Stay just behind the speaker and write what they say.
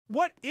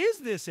What is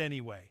this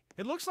anyway?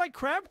 It looks like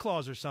crab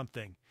claws or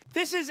something.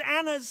 This is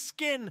Anna's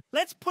skin.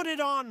 Let's put it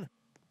on.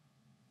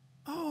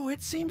 Oh,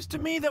 it seems to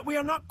me that we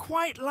are not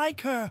quite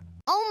like her.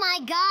 Oh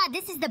my god,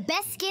 this is the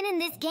best skin in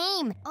this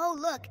game. Oh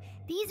look,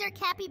 these are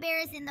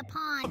capybaras in the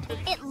pond.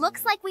 It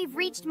looks like we've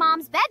reached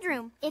Mom's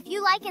bedroom. If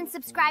you like and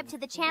subscribe to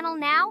the channel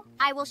now,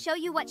 I will show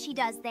you what she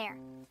does there.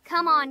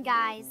 Come on,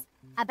 guys.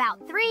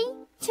 About 3,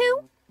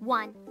 2,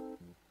 1.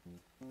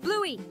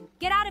 Bluey,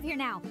 get out of here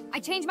now. I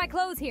changed my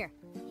clothes here.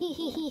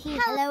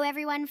 Hello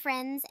everyone,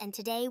 friends, and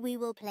today we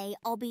will play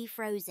Obby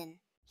Frozen.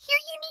 Here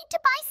you need to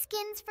buy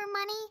skins for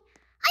money.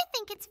 I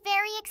think it's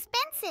very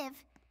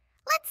expensive.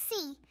 Let's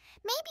see.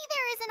 Maybe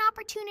there is an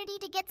opportunity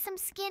to get some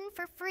skin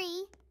for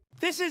free.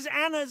 This is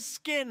Anna's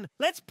skin.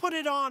 Let's put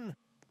it on.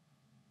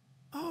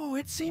 Oh,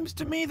 it seems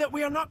to me that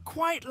we are not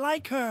quite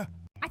like her.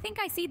 I think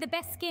I see the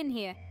best skin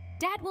here.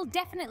 Dad will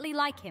definitely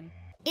like him.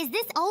 Is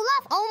this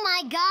Olaf? Oh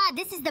my god,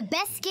 this is the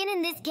best skin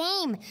in this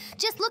game.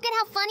 Just look at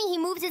how funny he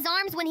moves his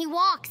arms when he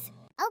walks.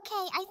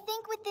 Okay, I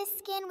think with this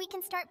skin we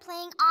can start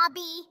playing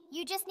Obby.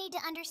 You just need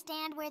to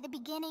understand where the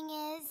beginning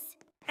is.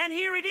 And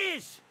here it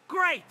is!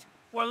 Great!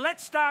 Well,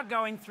 let's start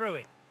going through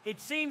it.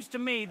 It seems to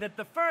me that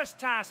the first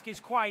task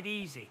is quite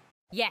easy.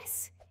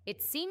 Yes,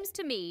 it seems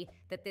to me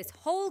that this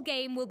whole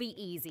game will be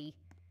easy.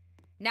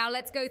 Now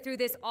let's go through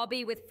this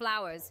Obby with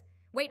flowers.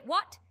 Wait,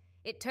 what?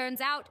 It turns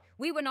out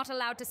we were not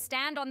allowed to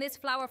stand on this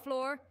flower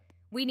floor.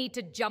 We need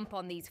to jump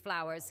on these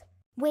flowers.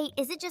 Wait,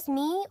 is it just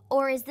me?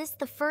 Or is this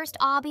the first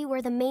Obby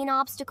where the main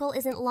obstacle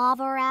isn't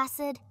lava or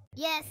acid?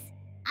 Yes,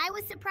 I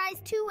was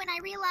surprised too when I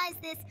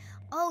realized this.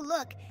 Oh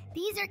look,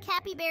 these are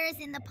capybaras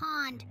in the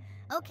pond.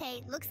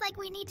 Okay, looks like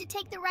we need to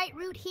take the right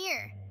route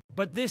here.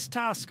 But this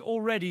task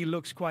already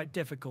looks quite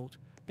difficult,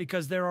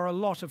 because there are a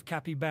lot of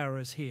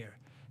capybaras here,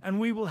 and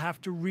we will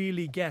have to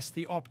really guess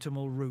the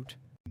optimal route.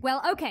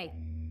 Well, okay.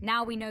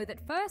 Now we know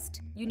that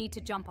first, you need to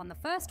jump on the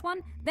first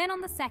one, then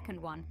on the second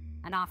one,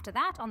 and after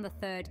that on the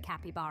third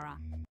capybara.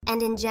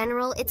 And in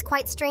general, it's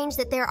quite strange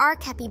that there are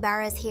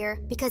capybaras here,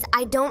 because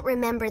I don't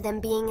remember them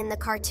being in the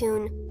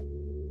cartoon.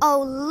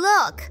 Oh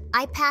look!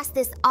 I passed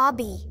this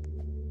Obby.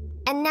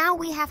 And now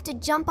we have to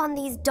jump on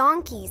these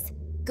donkeys.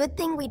 Good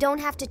thing we don't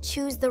have to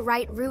choose the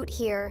right route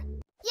here.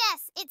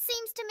 Yes, it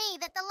seems to me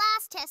that the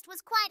last test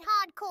was quite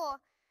hardcore,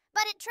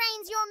 but it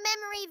trains your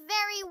memory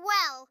very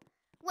well.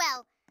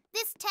 Well,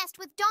 this test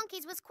with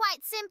donkeys was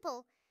quite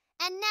simple.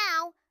 And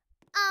now,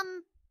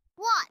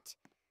 what?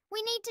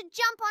 We need to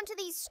jump onto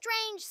these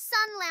strange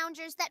sun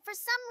loungers that for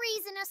some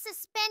reason are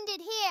suspended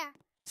here.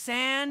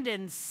 Sand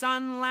and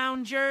sun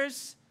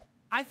loungers?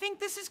 I think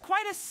this is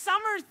quite a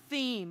summer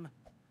theme.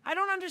 I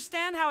don't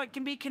understand how it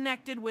can be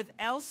connected with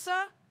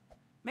Elsa.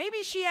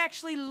 Maybe she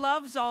actually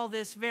loves all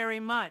this very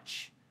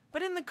much.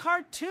 But in the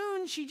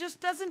cartoon, she just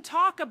doesn't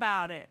talk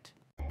about it.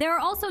 There are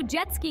also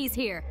jet skis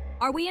here.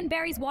 Are we in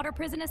Barry's water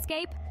prison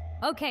escape?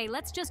 Okay,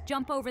 let's just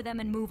jump over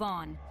them and move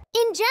on.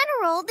 In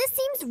general, this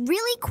seems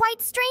really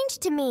quite strange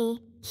to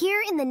me.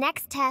 Here in the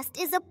next test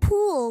is a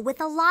pool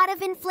with a lot of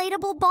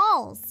inflatable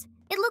balls.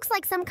 It looks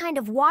like some kind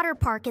of water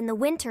park in the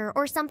winter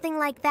or something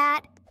like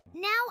that.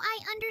 Now I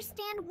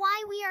understand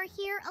why we are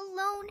here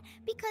alone,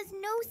 because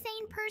no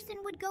sane person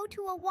would go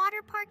to a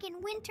water park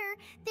in winter.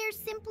 There's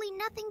simply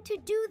nothing to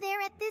do there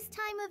at this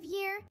time of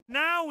year.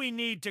 Now we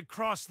need to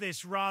cross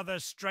this rather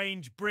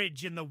strange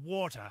bridge in the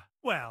water.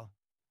 Well,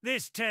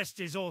 this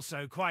test is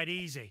also quite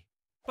easy.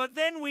 But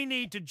then we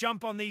need to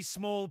jump on these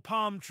small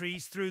palm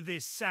trees through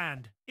this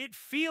sand. It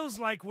feels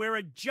like we're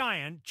a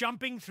giant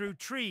jumping through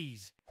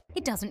trees.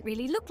 It doesn't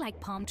really look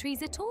like palm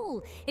trees at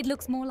all. It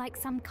looks more like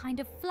some kind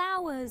of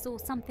flowers or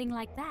something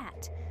like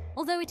that.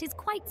 Although it is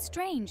quite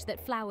strange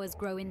that flowers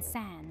grow in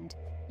sand.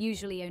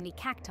 Usually only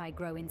cacti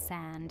grow in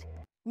sand.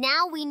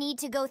 Now we need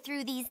to go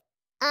through these,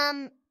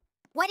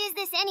 what is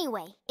this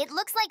anyway? It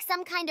looks like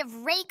some kind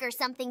of rake or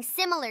something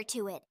similar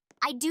to it.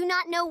 I do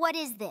not know what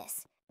is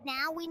this.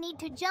 Now we need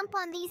to jump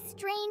on these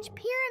strange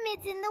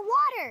pyramids in the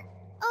water.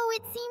 Oh,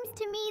 it seems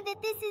to me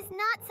that this is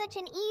not such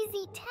an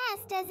easy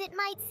test as it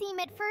might seem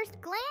at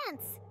first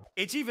glance.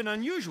 It's even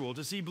unusual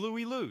to see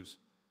Bluey lose.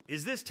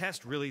 Is this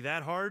test really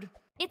that hard?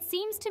 It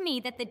seems to me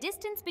that the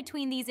distance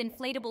between these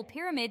inflatable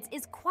pyramids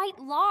is quite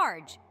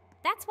large.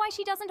 That's why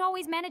she doesn't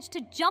always manage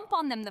to jump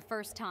on them the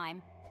first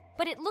time.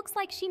 But it looks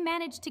like she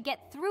managed to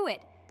get through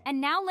it.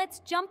 And now let's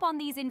jump on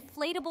these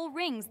inflatable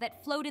rings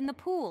that float in the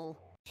pool.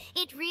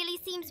 It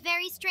really seems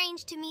very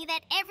strange to me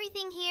that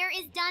everything here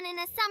is done in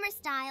a summer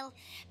style.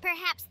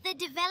 Perhaps the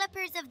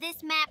developers of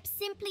this map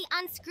simply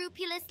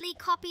unscrupulously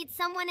copied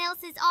someone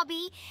else's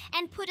Obby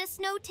and put a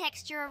snow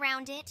texture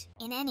around it.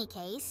 In any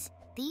case,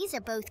 these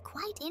are both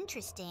quite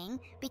interesting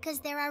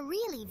because there are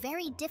really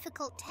very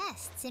difficult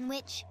tests in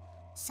which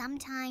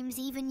sometimes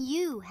even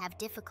you have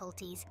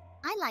difficulties.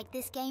 I like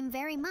this game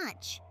very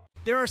much.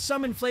 There are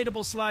some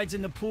inflatable slides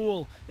in the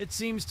pool. It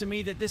seems to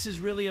me that this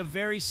is really a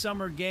very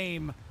summer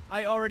game.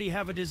 I already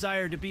have a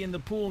desire to be in the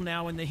pool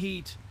now in the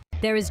heat.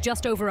 There is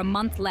just over a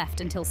month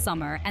left until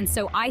summer, and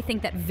so I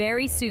think that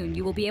very soon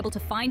you will be able to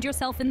find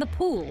yourself in the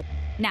pool.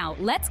 Now,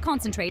 let's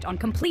concentrate on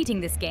completing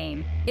this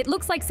game. It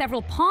looks like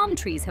several palm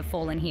trees have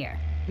fallen here.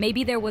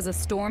 Maybe there was a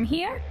storm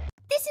here?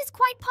 This is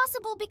quite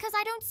possible because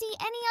I don't see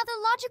any other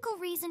logical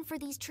reason for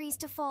these trees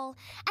to fall.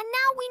 And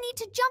now we need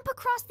to jump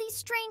across these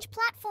strange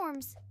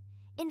platforms.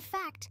 In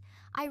fact,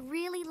 I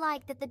really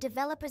like that the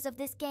developers of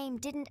this game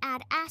didn't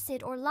add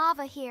acid or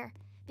lava here,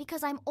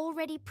 because I'm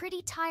already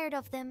pretty tired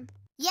of them.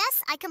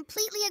 Yes, I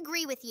completely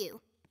agree with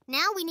you.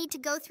 Now we need to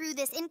go through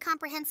this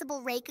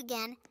incomprehensible rake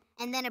again,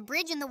 and then a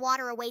bridge in the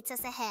water awaits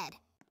us ahead.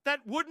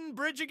 That wooden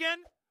bridge again?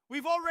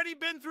 We've already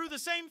been through the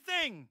same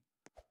thing.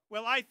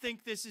 Well, I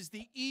think this is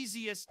the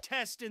easiest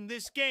test in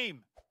this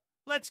game.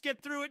 Let's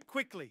get through it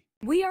quickly.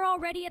 We are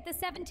already at the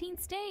 17th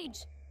stage.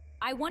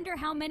 I wonder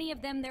how many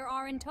of them there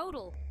are in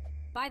total.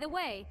 By the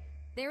way,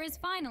 there is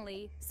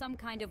finally some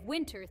kind of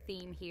winter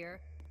theme here,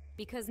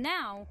 because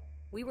now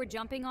we were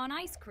jumping on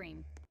ice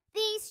cream.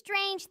 These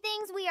strange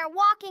things we are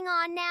walking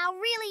on now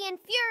really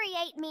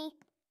infuriate me.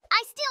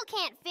 I still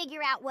can't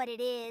figure out what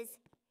it is.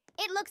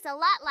 It looks a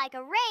lot like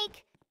a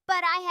rake,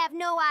 but I have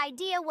no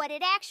idea what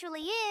it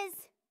actually is.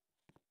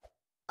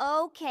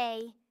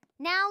 Okay,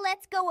 now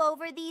let's go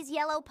over these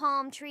yellow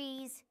palm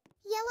trees.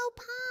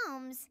 Yellow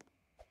palms?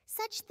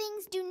 Such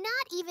things do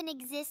not even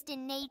exist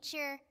in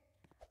nature.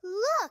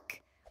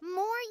 Look,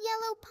 more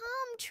yellow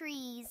palm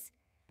trees.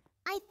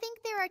 I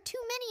think there are too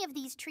many of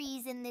these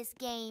trees in this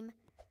game.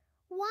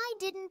 Why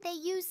didn't they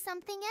use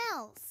something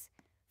else?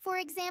 For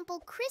example,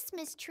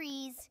 Christmas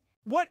trees.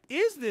 What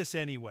is this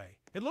anyway?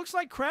 It looks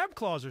like crab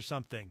claws or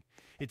something.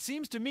 It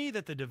seems to me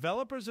that the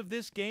developers of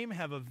this game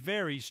have a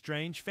very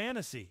strange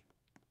fantasy.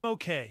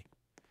 Okay,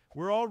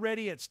 we're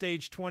already at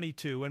stage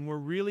 22 and we're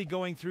really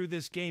going through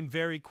this game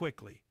very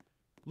quickly.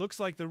 Looks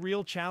like the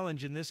real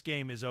challenge in this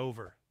game is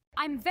over.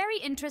 I'm very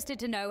interested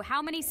to know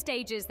how many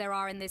stages there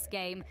are in this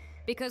game,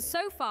 because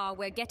so far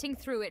we're getting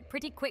through it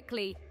pretty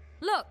quickly.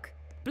 Look,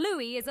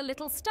 Bluey is a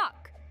little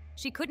stuck.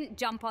 She couldn't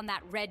jump on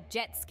that red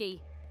jet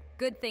ski.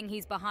 Good thing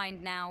he's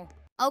behind now.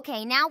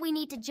 Okay, now we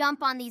need to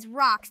jump on these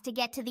rocks to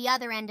get to the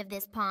other end of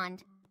this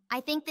pond.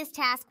 I think this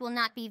task will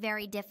not be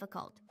very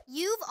difficult.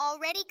 You've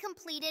already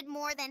completed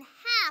more than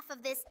half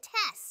of this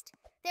test.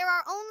 There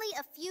are only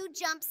a few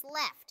jumps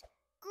left.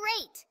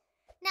 Great!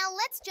 Now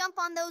let's jump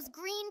on those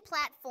green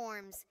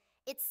platforms.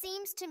 It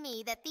seems to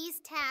me that these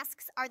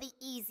tasks are the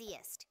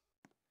easiest.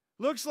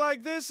 Looks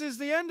like this is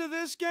the end of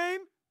this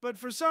game, but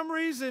for some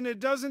reason it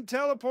doesn't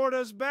teleport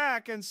us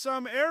back and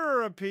some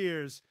error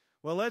appears.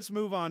 Well, let's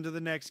move on to the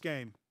next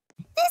game.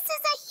 This is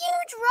a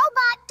huge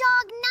robot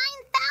dog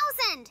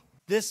 9000!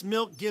 This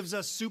milk gives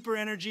us super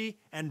energy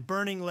and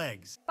burning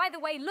legs. By the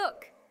way,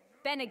 look!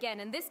 Ben again,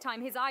 and this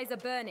time his eyes are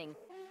burning.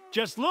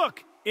 Just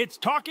look! It's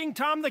Talking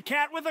Tom the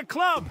cat with a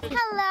club!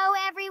 Hello,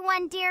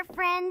 everyone, dear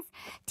friends.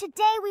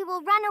 Today we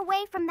will run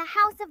away from the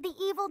house of the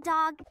evil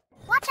dog.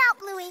 Watch out,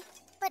 Bluey.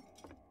 But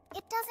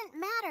it doesn't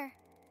matter.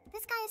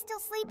 This guy is still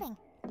sleeping.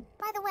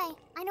 By the way,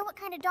 I know what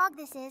kind of dog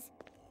this is.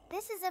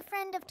 This is a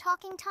friend of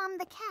Talking Tom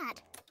the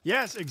cat.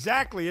 Yes,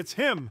 exactly. It's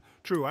him.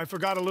 True, I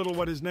forgot a little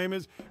what his name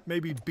is.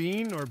 Maybe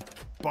Bean or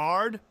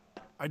Bard?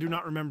 I do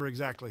not remember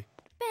exactly.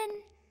 Ben.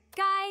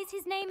 Guys,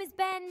 his name is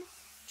Ben.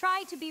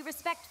 Try to be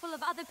respectful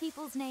of other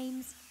people's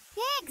names.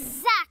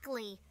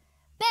 Exactly.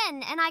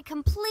 Ben, and I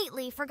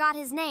completely forgot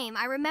his name.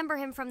 I remember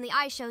him from the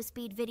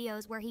iShowSpeed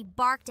videos where he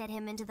barked at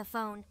him into the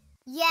phone.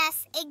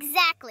 Yes,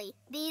 exactly.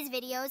 These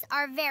videos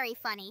are very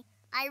funny.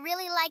 I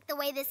really like the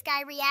way this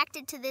guy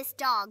reacted to this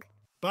dog.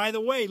 By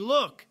the way,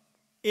 look!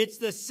 It's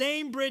the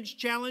same bridge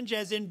challenge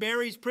as in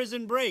Barry's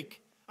Prison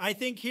Break. I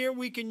think here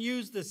we can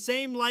use the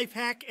same life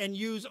hack and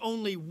use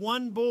only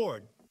one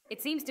board.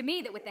 It seems to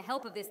me that with the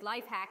help of this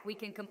life hack, we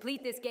can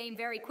complete this game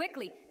very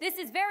quickly. This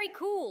is very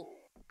cool.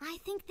 I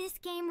think this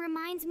game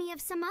reminds me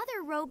of some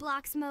other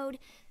Roblox mode,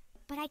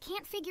 but I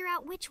can't figure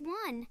out which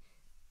one.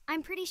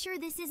 I'm pretty sure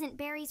this isn't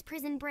Barry's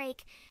Prison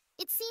Break.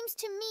 It seems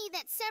to me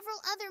that several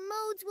other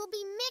modes will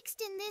be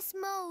mixed in this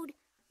mode.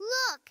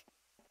 Look!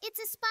 It's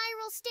a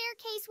spiral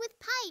staircase with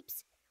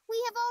pipes. We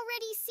have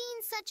already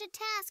seen such a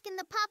task in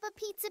the Papa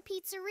Pizza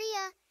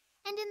Pizzeria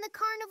and in the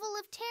Carnival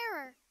of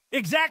Terror.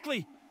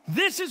 Exactly!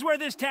 This is where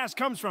this task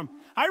comes from.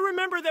 I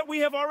remember that we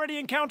have already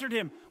encountered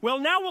him. Well,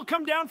 now we'll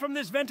come down from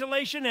this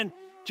ventilation and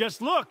just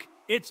look.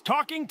 It's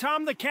Talking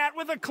Tom the cat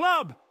with a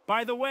club.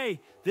 By the way,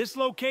 this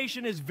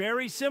location is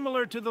very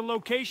similar to the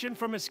location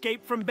from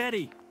Escape from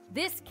Betty.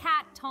 This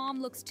cat,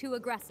 Tom, looks too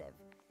aggressive.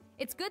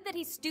 It's good that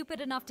he's stupid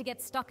enough to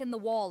get stuck in the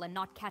wall and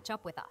not catch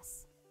up with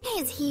us.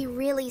 Is he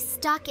really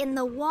stuck in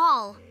the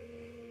wall?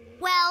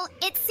 Well,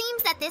 it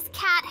seems that this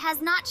cat has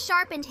not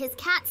sharpened his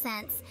cat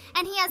sense,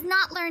 and he has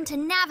not learned to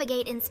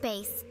navigate in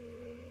space.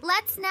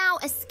 Let's now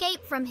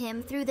escape from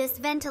him through this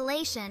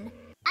ventilation.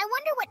 I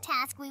wonder what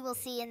task we will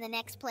see in the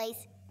next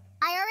place.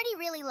 I already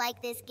really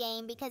like this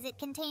game because it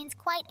contains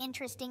quite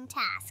interesting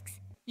tasks.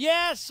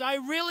 Yes, I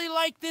really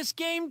like this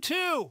game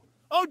too.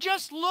 Oh,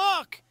 just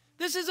look!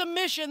 This is a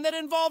mission that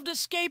involved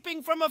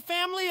escaping from a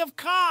family of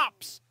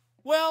cops.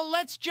 Well,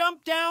 let's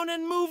jump down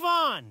and move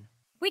on.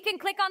 We can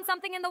click on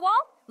something in the wall?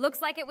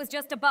 Looks like it was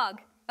just a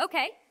bug.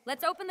 Okay,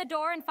 let's open the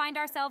door and find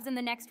ourselves in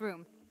the next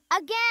room.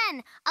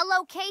 Again, a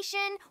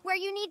location where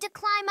you need to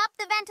climb up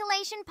the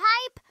ventilation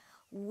pipe?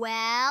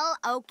 Well,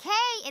 okay,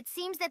 it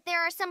seems that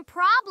there are some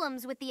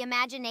problems with the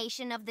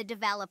imagination of the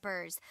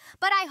developers.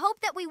 But I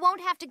hope that we won't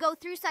have to go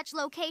through such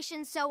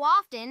locations so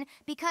often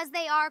because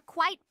they are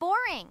quite boring.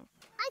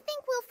 I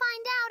think we'll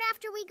find out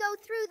after we go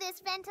through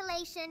this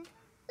ventilation.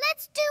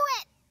 Let's do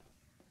it!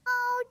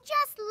 Oh,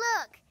 just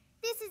look.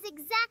 This is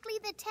exactly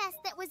the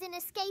test that was in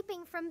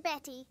Escaping from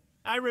Betty.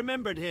 I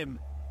remembered him.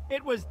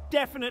 It was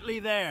definitely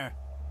there.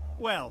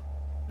 Well,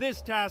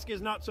 this task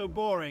is not so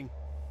boring.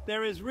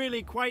 There is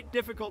really quite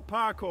difficult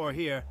parkour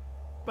here,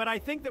 but I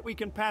think that we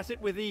can pass it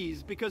with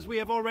ease because we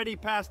have already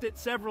passed it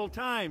several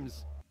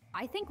times.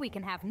 I think we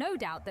can have no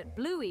doubt that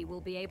Bluey will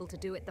be able to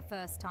do it the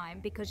first time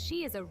because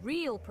she is a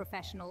real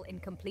professional in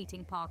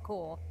completing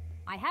parkour.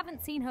 I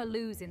haven't seen her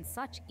lose in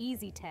such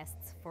easy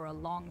tests for a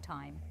long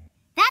time.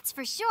 That's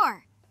for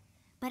sure.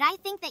 But I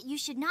think that you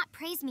should not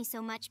praise me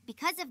so much.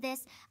 Because of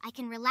this, I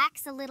can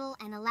relax a little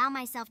and allow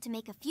myself to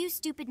make a few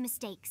stupid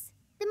mistakes.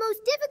 The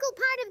most difficult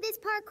part of this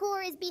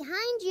parkour is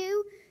behind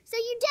you, so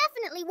you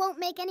definitely won't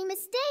make any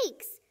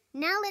mistakes.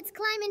 Now let's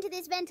climb into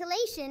this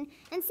ventilation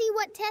and see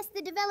what tests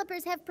the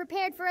developers have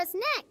prepared for us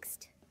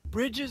next.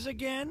 Bridges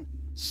again?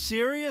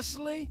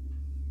 Seriously?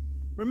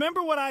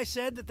 Remember what I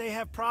said, that they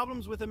have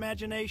problems with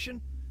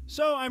imagination?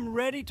 So I'm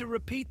ready to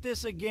repeat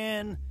this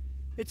again.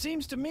 It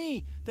seems to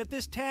me that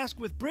this task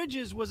with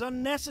bridges was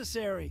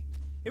unnecessary.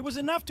 It was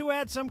enough to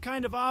add some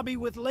kind of obby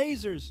with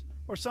lasers,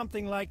 or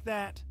something like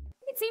that.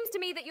 It seems to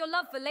me that your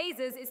love for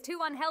lasers is too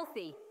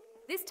unhealthy.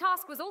 This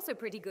task was also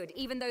pretty good,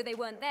 even though they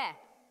weren't there.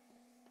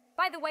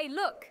 By the way,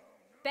 look!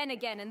 Ben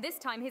again, and this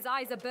time his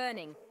eyes are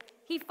burning.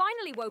 He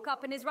finally woke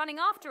up and is running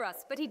after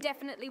us, but he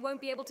definitely won't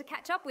be able to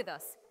catch up with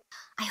us.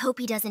 I hope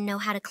he doesn't know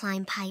how to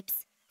climb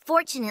pipes.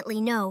 Fortunately,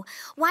 no.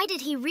 Why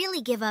did he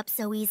really give up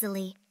so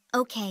easily?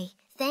 Okay,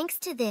 thanks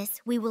to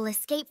this, we will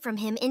escape from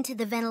him into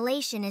the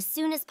ventilation as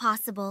soon as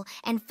possible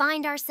and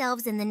find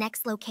ourselves in the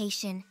next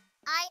location.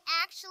 I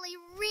actually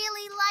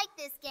really like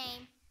this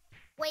game.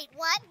 Wait,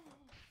 what?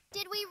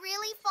 Did we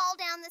really fall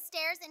down the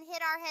stairs and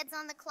hit our heads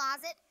on the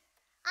closet?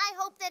 I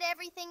hope that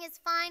everything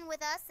is fine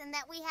with us and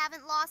that we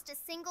haven't lost a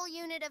single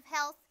unit of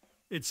health.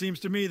 It seems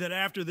to me that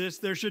after this,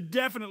 there should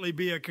definitely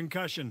be a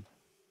concussion.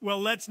 Well,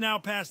 let's now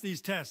pass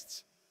these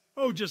tests.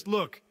 Oh, just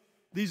look.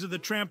 These are the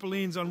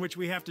trampolines on which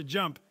we have to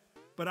jump.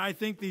 But I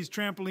think these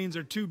trampolines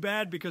are too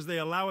bad because they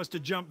allow us to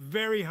jump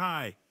very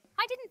high.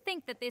 I didn't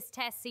think that this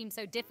test seemed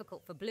so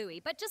difficult for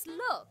Bluey, but just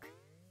look.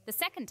 The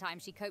second time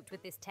she coped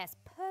with this test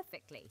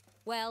perfectly.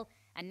 Well,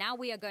 and now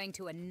we are going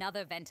to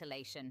another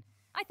ventilation.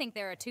 I think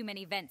there are too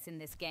many vents in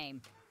this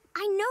game.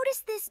 I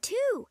noticed this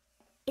too.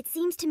 It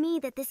seems to me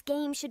that this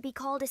game should be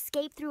called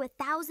Escape Through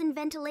 1,000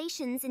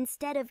 Ventilations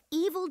instead of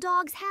Evil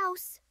Dog's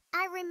House.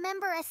 I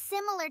remember a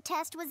similar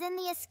test was in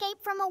the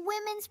Escape from a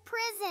Women's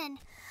Prison.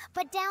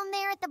 But down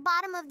there at the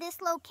bottom of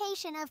this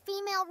location, a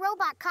female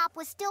robot cop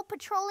was still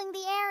patrolling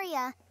the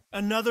area.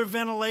 Another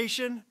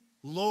ventilation?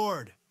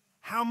 Lord,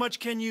 how much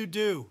can you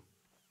do?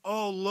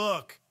 Oh,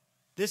 look.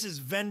 This is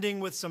vending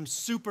with some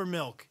super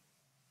milk.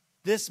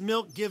 This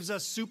milk gives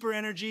us super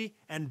energy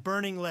and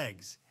burning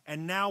legs.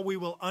 And now we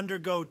will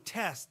undergo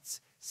tests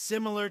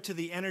similar to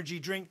the energy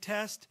drink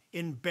test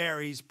in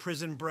Barry's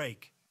Prison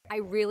Break. I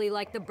really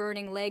like the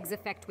burning legs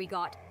effect we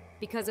got.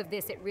 Because of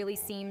this, it really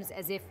seems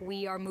as if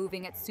we are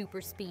moving at super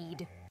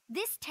speed.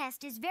 This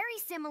test is very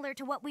similar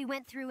to what we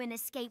went through in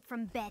Escape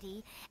from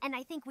Betty, and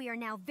I think we are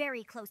now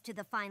very close to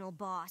the final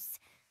boss.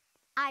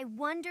 I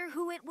wonder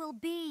who it will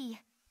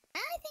be.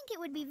 I think it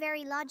would be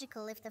very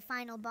logical if the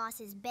final boss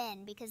is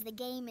Ben, because the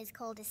game is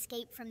called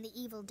Escape from the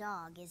Evil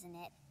Dog, isn't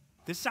it?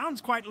 This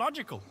sounds quite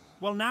logical.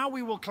 Well, now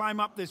we will climb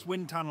up this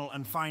wind tunnel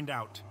and find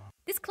out.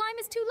 This climb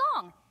is too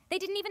long. They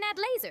didn't even add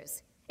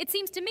lasers. It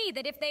seems to me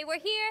that if they were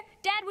here,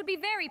 Dad would be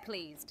very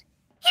pleased.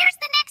 Here's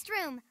the next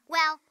room.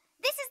 Well,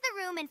 this is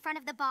the room in front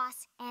of the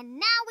boss, and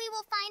now we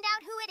will find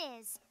out who it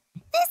is.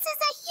 This is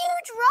a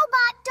huge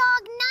robot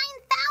dog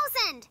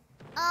 9000!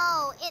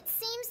 Oh, it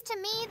seems to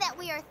me that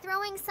we are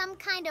throwing some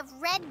kind of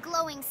red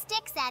glowing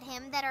sticks at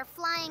him that are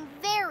flying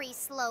very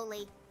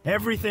slowly.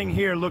 Everything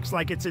here looks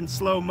like it's in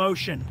slow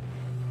motion.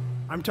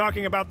 I'm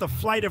talking about the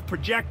flight of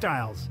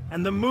projectiles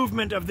and the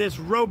movement of this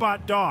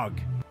robot dog.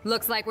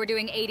 Looks like we're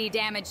doing 80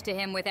 damage to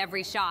him with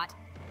every shot.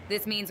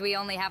 This means we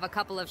only have a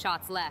couple of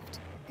shots left.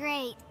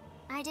 Great.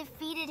 I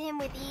defeated him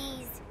with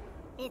ease.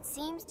 It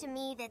seems to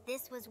me that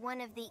this was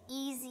one of the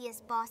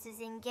easiest bosses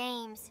in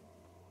games.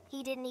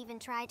 He didn't even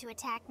try to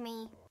attack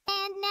me.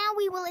 And now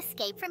we will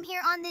escape from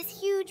here on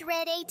this huge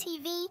red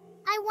ATV.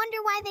 I wonder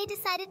why they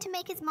decided to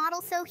make his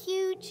model so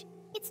huge.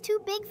 It's too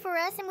big for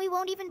us and we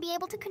won't even be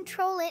able to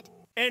control it.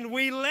 And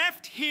we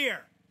left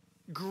here.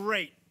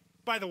 Great.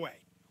 By the way,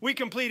 we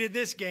completed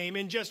this game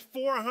in just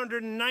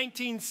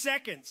 419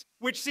 seconds,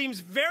 which seems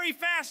very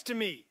fast to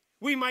me.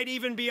 We might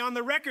even be on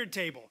the record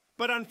table.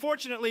 But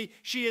unfortunately,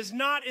 she is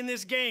not in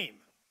this game.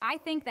 I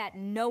think that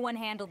no one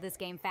handled this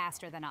game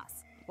faster than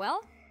us.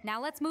 Well,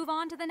 now let's move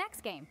on to the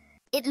next game.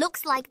 It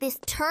looks like this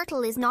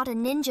turtle is not a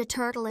ninja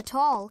turtle at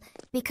all,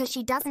 because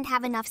she doesn't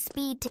have enough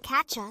speed to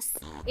catch us.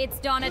 It's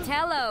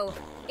Donatello.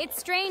 It's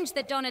strange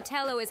that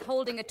Donatello is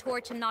holding a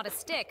torch and not a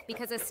stick,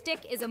 because a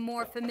stick is a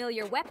more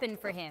familiar weapon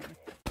for him.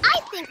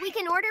 I think we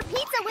can order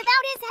pizza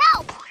without his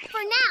help!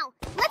 For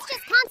now, let's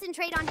just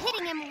concentrate on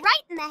hitting him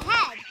right in the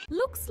head!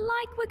 Looks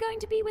like we're going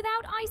to be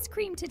without ice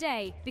cream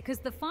today, because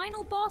the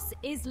final boss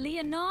is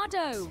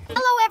Leonardo.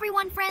 Hello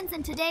everyone, friends,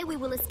 and today we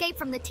will escape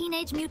from the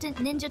Teenage Mutant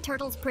Ninja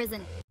Turtles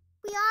prison.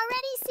 We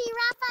already see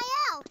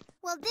Raphael.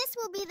 Well, this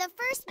will be the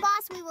first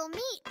boss we will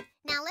meet.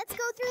 Now let's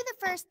go through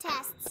the first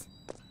tests.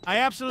 I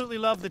absolutely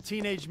loved the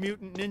Teenage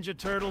Mutant Ninja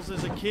Turtles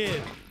as a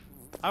kid.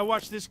 I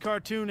watched this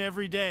cartoon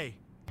every day.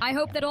 I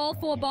hope that all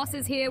 4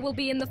 bosses here will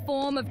be in the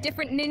form of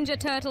different Ninja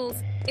Turtles.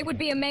 It would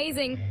be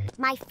amazing.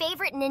 My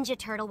favorite Ninja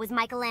Turtle was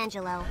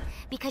Michelangelo,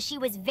 because she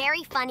was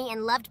very funny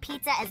and loved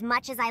pizza as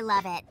much as I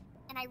love it.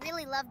 And I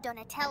really love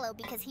Donatello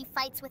because he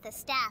fights with a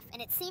staff,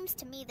 and it seems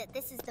to me that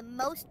this is the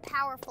most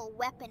powerful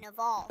weapon of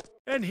all.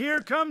 And here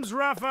comes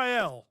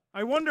Raphael.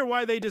 I wonder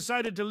why they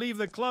decided to leave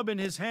the club in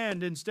his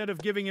hand instead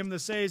of giving him the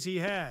says he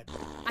had.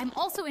 I'm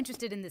also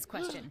interested in this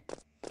question.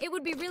 It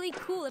would be really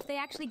cool if they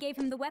actually gave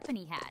him the weapon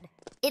he had.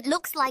 It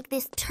looks like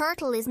this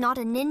turtle is not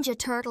a ninja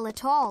turtle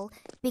at all,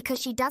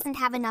 because she doesn't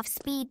have enough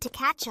speed to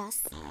catch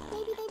us.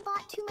 Maybe they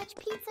bought too much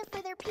pizza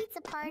for their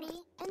pizza party,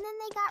 and then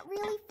they got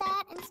really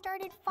fat and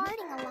started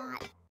farting a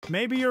lot.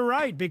 Maybe you're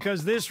right,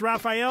 because this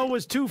Raphael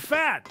was too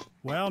fat.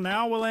 Well,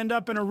 now we'll end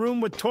up in a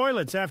room with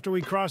toilets after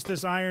we cross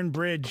this iron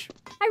bridge.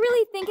 I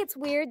really think it's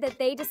weird that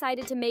they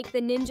decided to make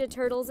the Ninja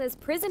Turtles as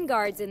prison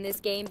guards in this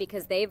game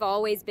because they've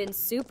always been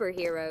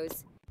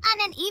superheroes.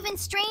 And an even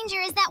stranger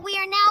is that we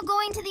are now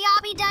going to the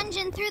Obby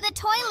dungeon through the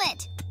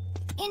toilet.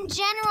 In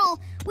general,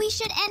 we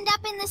should end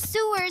up in the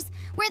sewers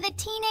where the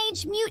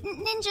Teenage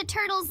Mutant Ninja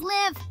Turtles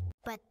live.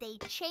 But they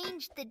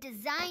changed the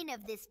design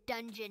of this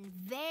dungeon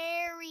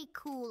very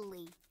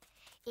coolly.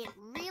 It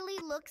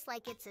really looks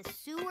like it's a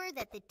sewer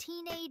that the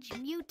Teenage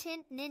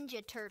Mutant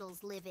Ninja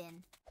Turtles live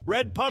in.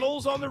 Red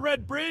puddles on the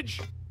red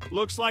bridge?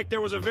 Looks like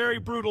there was a very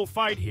brutal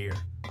fight here.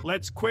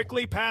 Let's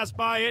quickly pass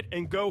by it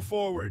and go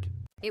forward.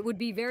 It would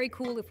be very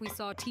cool if we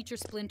saw Teacher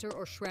Splinter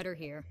or Shredder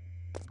here.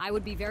 I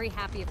would be very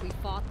happy if we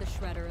fought the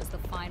Shredder as the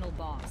final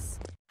boss.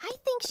 I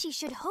think she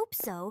should hope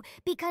so,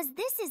 because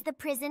this is the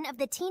prison of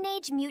the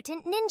Teenage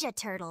Mutant Ninja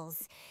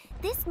Turtles.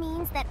 This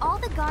means that all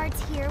the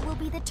guards here will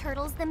be the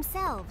turtles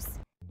themselves.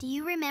 Do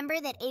you remember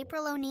that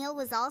April O'Neil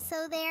was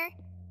also there?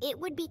 It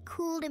would be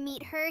cool to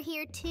meet her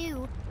here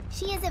too.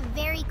 She is a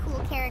very cool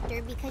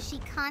character because she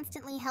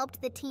constantly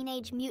helped the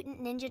Teenage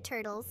Mutant Ninja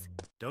Turtles.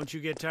 Don't you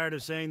get tired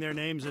of saying their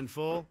names in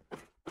full?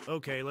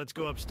 Okay, let's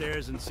go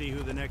upstairs and see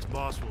who the next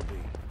boss will be.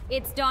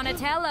 It's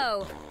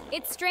Donatello.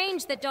 It's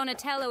strange that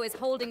Donatello is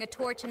holding a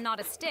torch and not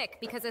a stick,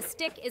 because a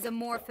stick is a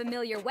more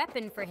familiar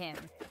weapon for him.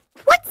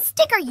 What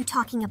stick are you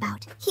talking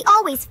about? He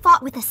always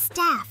fought with a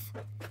staff.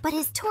 But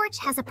his torch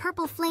has a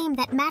purple flame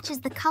that matches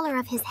the color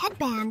of his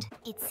headband.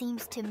 It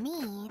seems to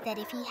me that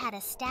if he had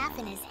a staff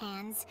in his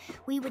hands,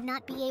 we would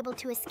not be able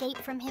to escape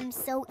from him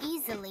so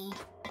easily.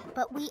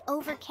 But we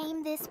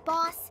overcame this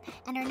boss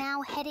and are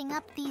now heading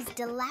up these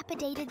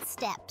dilapidated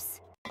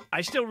steps.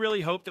 I still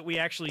really hope that we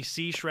actually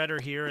see Shredder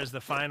here as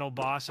the final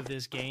boss of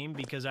this game,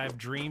 because I've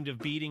dreamed of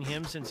beating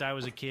him since I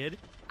was a kid.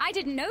 I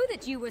didn't know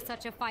that you were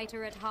such a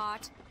fighter at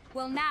heart.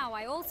 Well, now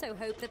I also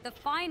hope that the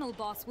final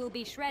boss will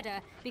be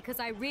Shredder, because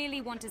I really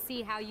want to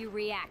see how you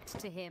react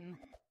to him.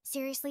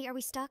 Seriously, are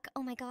we stuck?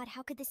 Oh my god,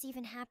 how could this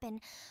even happen?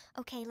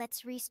 Okay,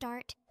 let's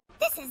restart.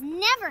 This has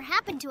never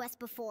happened to us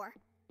before.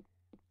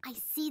 I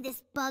see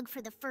this bug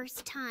for the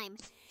first time.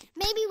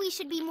 Maybe we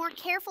should be more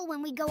careful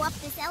when we go up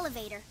this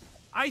elevator.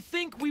 I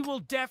think we will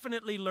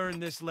definitely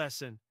learn this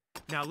lesson.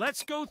 Now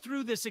let's go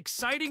through this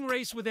exciting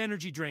race with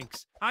energy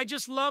drinks. I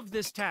just love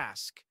this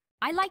task.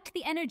 I liked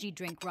the energy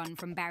drink run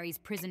from Barry's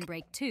Prison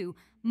Break 2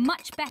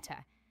 much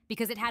better,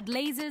 because it had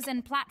lasers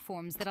and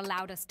platforms that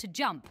allowed us to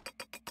jump.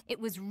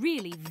 It was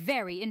really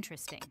very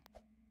interesting.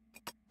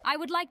 I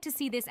would like to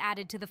see this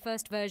added to the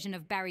first version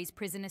of Barry's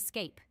Prison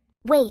Escape.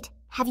 Wait,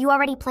 have you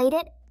already played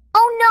it?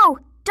 Oh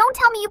no! Don't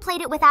tell me you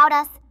played it without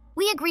us.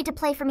 We agreed to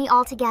play for me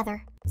all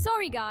together.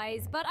 Sorry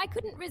guys, but I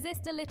couldn't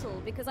resist a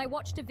little because I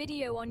watched a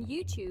video on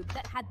YouTube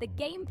that had the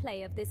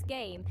gameplay of this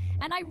game,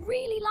 and I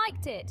really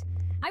liked it.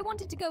 I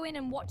wanted to go in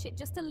and watch it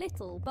just a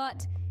little,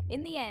 but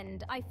in the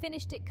end, I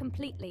finished it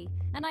completely,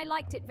 and I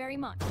liked it very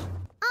much.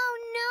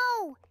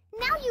 Oh no!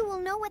 Now you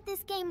will know what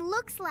this game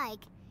looks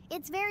like.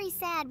 It's very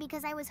sad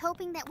because I was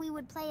hoping that we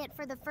would play it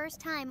for the first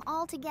time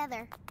all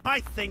together. I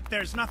think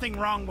there's nothing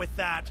wrong with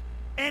that.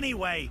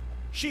 Anyway,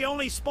 she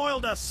only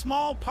spoiled a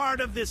small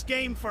part of this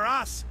game for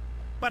us.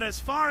 But as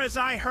far as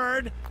I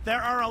heard,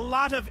 there are a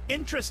lot of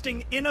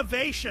interesting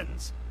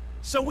innovations.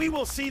 So we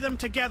will see them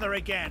together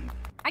again.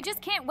 I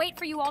just can't wait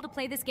for you all to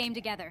play this game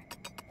together.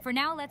 For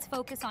now, let's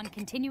focus on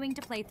continuing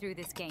to play through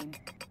this game.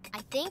 I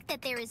think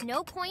that there is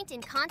no point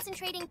in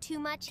concentrating too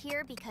much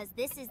here because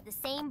this is the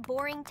same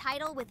boring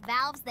title with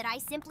valves that I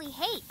simply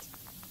hate.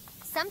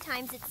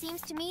 Sometimes it seems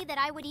to me that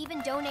I would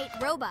even donate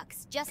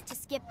Robux just to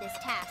skip this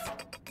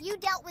task. You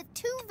dealt with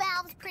 2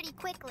 valves pretty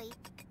quickly.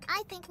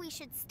 I think we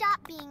should stop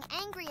being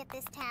angry at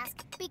this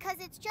task because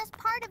it's just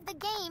part of the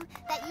game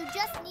that you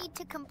just need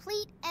to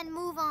complete and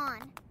move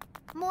on.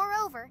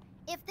 Moreover,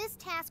 if this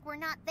task were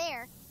not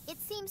there,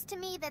 it seems to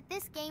me that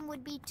this game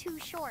would be too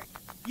short.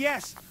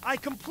 Yes, I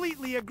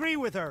completely agree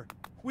with her.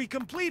 We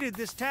completed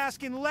this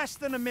task in less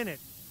than a minute.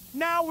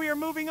 Now we are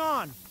moving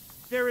on.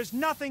 There is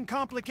nothing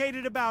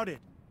complicated about it.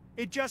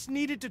 It just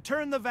needed to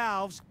turn the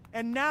valves,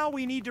 and now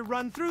we need to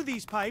run through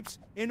these pipes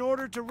in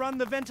order to run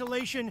the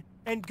ventilation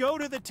and go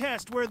to the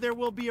test where there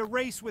will be a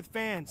race with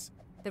fans.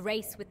 The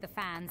race with the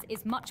fans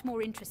is much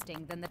more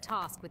interesting than the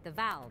task with the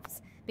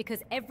valves,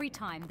 because every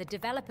time the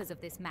developers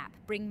of this map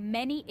bring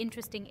many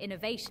interesting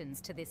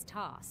innovations to this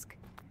task.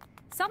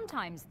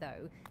 Sometimes,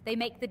 though, they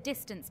make the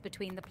distance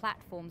between the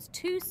platforms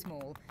too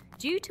small,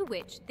 due to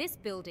which this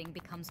building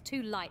becomes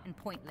too light and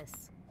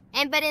pointless.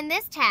 But in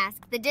this task,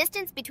 the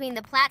distance between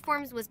the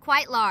platforms was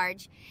quite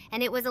large,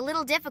 and it was a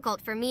little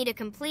difficult for me to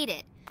complete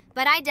it.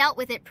 But I dealt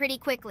with it pretty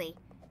quickly.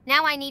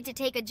 Now I need to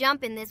take a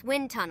jump in this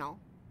wind tunnel.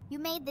 You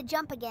made the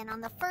jump again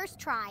on the first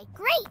try.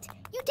 Great!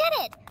 You did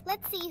it!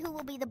 Let's see who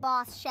will be the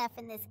boss chef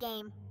in this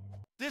game.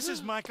 This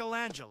is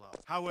Michelangelo.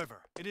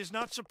 However, it is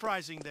not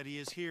surprising that he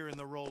is here in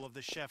the role of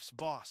the chef's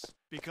boss,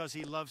 because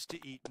he loves to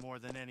eat more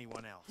than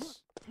anyone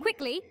else.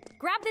 Quickly,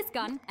 grab this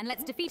gun and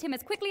let's defeat him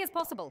as quickly as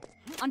possible.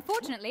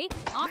 Unfortunately,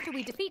 after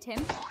we defeat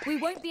him, we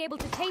won't be able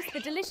to taste the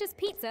delicious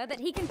pizza that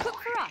he can cook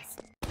for us.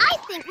 I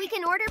think we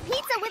can order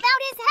pizza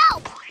without his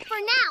help. For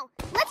now,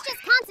 let's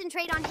just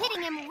concentrate on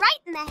hitting him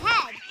right in the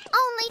head.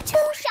 Only 2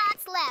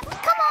 shots left.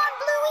 Come on,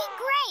 Bluey.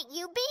 Great,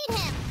 you beat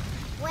him.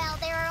 Well,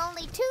 there are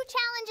only 2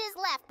 challenges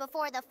left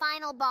before the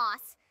final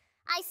boss.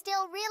 I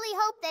still really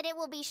hope that it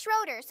will be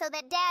Schroeder so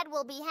that Dad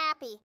will be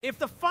happy. If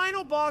the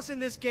final boss in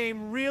this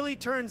game really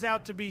turns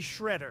out to be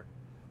Shredder,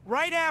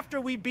 right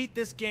after we beat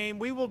this game,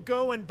 we will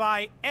go and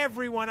buy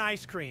everyone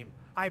ice cream.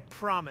 I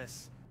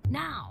promise.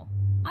 Now,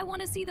 I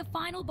want to see the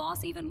final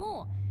boss even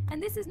more.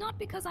 And this is not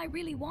because I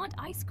really want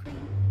ice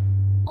cream.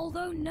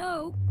 Although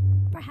no,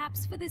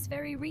 perhaps for this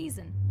very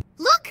reason.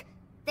 Look!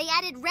 They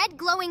added red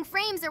glowing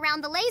frames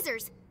around the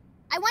lasers.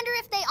 I wonder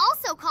if they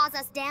also cause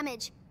us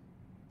damage.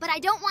 But I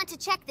don't want to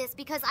check this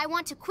because I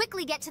want to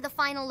quickly get to the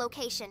final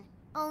location.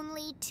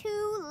 Only 2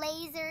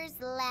 lasers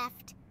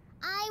left.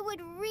 I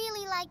would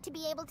really like to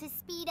be able to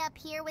speed up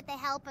here with the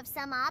help of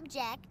some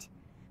object.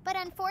 But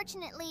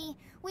unfortunately,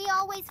 we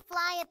always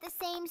fly at the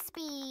same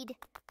speed.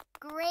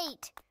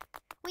 Great.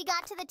 We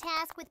got to the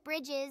task with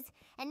bridges,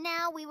 and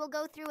now we will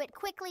go through it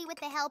quickly with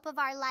the help of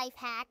our life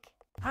hack.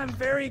 I'm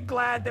very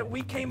glad that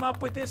we came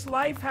up with this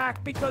life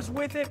hack because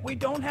with it, we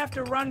don't have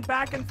to run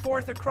back and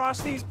forth across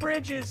these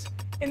bridges.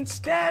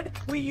 Instead,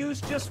 we use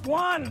just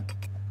one.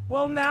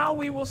 Well, now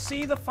we will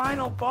see the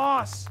final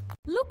boss.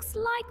 Looks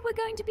like we're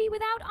going to be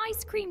without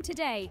ice cream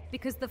today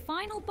because the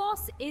final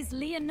boss is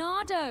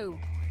Leonardo.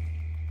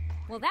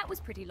 Well, that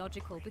was pretty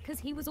logical because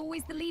he was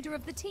always the leader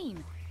of the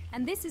team.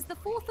 And this is the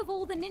 4th of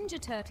all the Ninja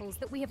Turtles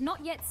that we have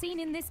not yet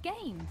seen in this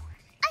game.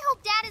 I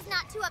hope Dad is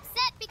not too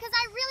upset because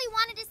I really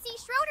wanted to see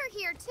Schroeder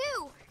here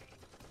too.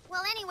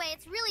 Well, anyway,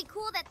 it's really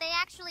cool that they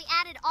actually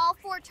added all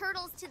 4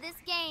 turtles to this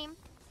game.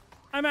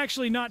 I'm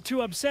actually not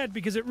too upset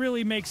because it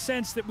really makes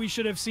sense that we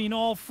should have seen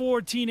all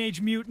 4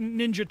 Teenage Mutant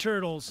Ninja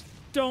Turtles.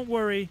 Don't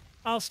worry,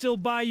 I'll still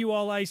buy you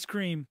all ice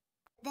cream.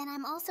 Then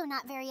I'm also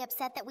not very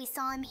upset that we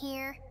saw him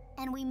here,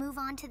 and we move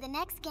on to the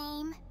next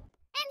game.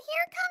 And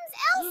here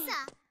comes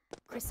Elsa!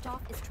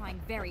 Kristoff is trying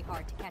very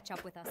hard to catch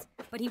up with us,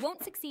 but he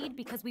won't succeed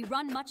because we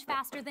run much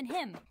faster than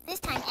him. This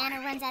time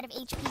Anna runs out of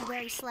HP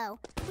very slow.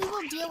 We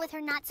will deal with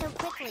her not so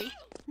quickly.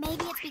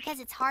 Maybe it's because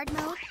it's hard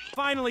mode?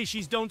 Finally,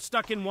 she's don't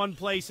stuck in one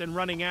place and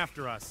running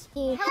after us.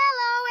 Hello,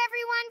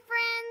 everyone,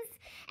 friends!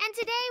 And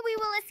today we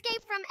will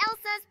escape from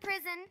Elsa's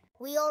prison.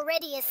 We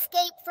already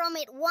escaped from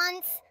it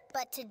once,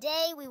 but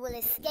today we will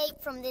escape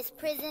from this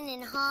prison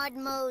in hard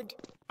mode.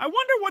 I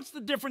wonder what's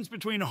the difference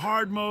between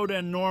hard mode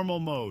and normal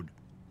mode.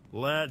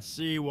 Let's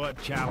see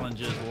what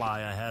challenges lie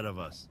ahead of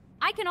us.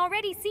 I can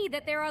already see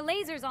that there are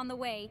lasers on the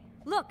way.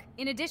 Look,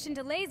 in addition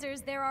to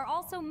lasers, there are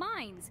also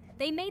mines.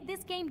 They made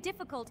this game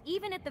difficult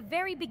even at the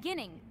very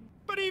beginning.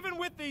 But even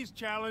with these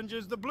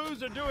challenges, the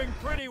Blues are doing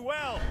pretty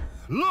well.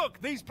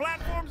 Look, these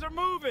platforms are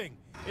moving.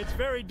 It's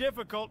very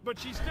difficult, but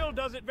she still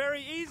does it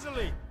very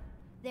easily.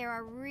 There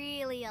are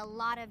really a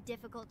lot of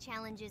difficult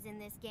challenges in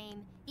this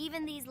game.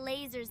 Even these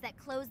lasers that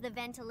close the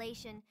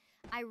ventilation.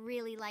 I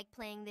really like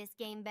playing this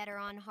game better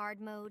on hard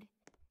mode.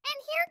 And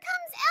here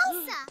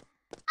comes Elsa!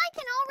 I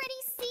can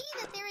already see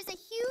that there is a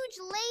huge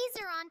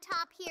laser on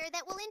top here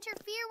that will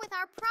interfere with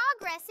our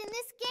progress in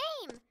this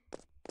game.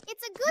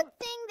 It's a good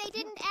thing they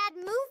didn't add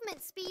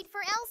movement speed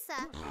for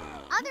Elsa.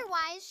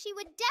 Otherwise, she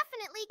would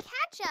definitely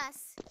catch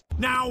us.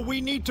 Now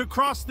we need to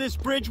cross this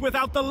bridge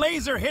without the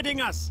laser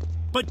hitting us.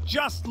 But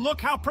just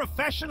look how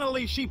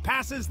professionally she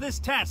passes this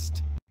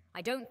test.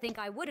 I don't think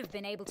I would have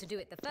been able to do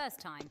it the first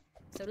time.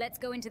 So let's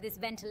go into this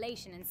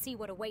ventilation and see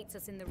what awaits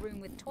us in the room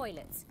with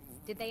toilets.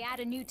 Did they add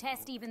a new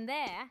test even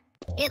there?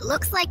 It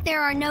looks like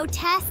there are no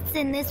tests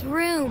in this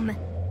room.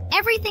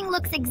 Everything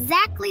looks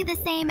exactly the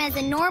same as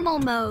in normal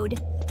mode.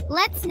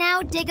 Let's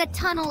now dig a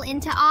tunnel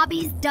into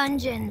Obby's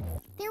dungeon.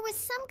 There was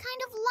some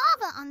kind of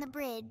lava on the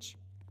bridge.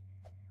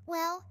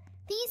 Well,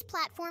 these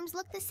platforms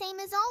look the same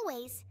as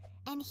always.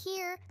 And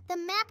here, the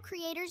map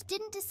creators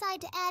didn't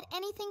decide to add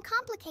anything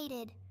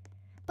complicated.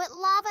 But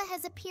lava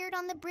has appeared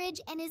on the bridge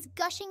and is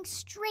gushing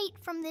straight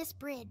from this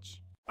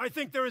bridge. I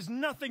think there is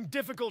nothing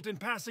difficult in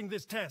passing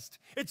this test.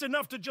 It's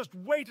enough to just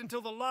wait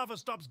until the lava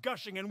stops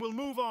gushing and we'll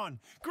move on.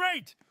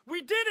 Great!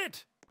 We did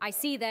it! I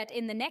see that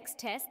in the next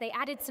test they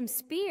added some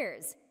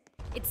spears.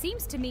 It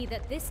seems to me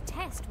that this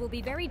test will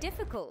be very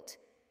difficult.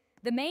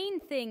 The main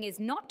thing is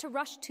not to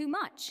rush too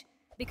much,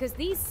 because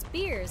these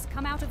spears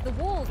come out of the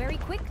wall very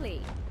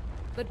quickly.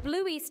 But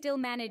Bluey still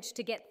managed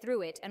to get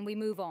through it and we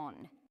move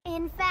on.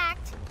 In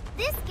fact,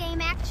 this game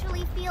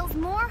actually feels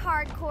more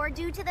hardcore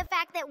due to the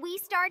fact that we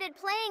started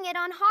playing it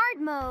on hard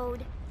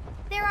mode.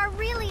 There are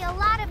really a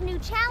lot of new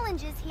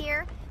challenges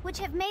here, which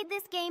have made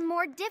this game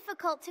more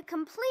difficult to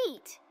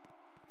complete.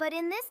 But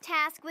in this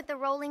task with the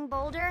rolling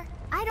boulder,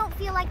 I don't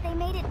feel like they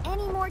made it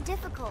any more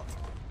difficult.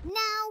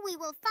 Now we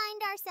will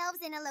find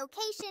ourselves in a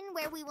location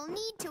where we will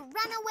need to run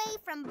away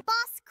from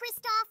Boss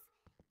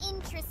Kristoff.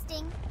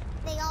 Interesting.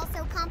 They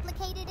also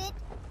complicated it.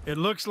 It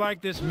looks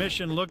like this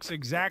mission looks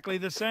exactly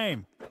the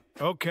same.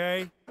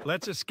 Okay,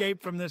 let's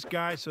escape from this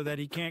guy so that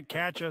he can't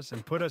catch us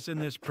and put us in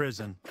this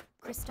prison.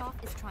 Kristoff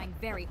is trying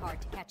very hard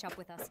to catch up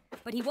with us,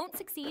 but he won't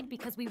succeed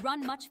because we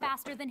run much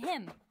faster than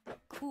him.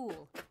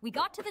 Cool. We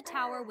got to the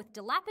tower with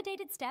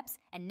dilapidated steps,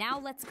 and now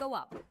let's go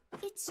up.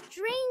 It's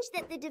strange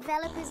that the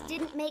developers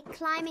didn't make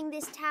climbing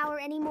this tower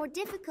any more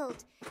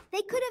difficult.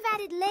 They could have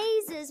added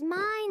lasers,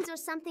 mines, or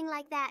something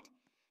like that.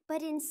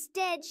 But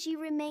instead, she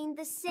remained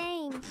the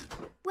same.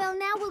 Well,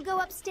 now we'll go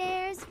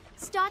upstairs,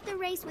 start the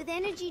race with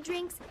energy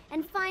drinks,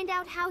 and find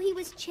out how he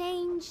was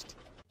changed.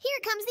 Here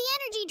comes the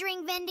energy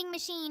drink vending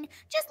machine.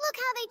 Just look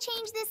how they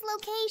changed this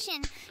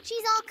location.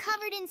 She's all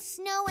covered in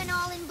snow and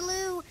all in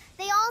blue.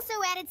 They also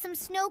added some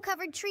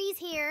snow-covered trees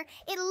here.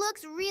 It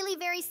looks really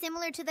very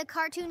similar to the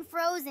cartoon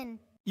Frozen.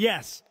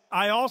 Yes,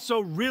 I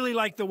also really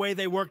like the way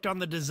they worked on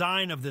the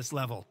design of this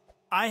level.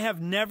 I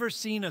have never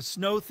seen a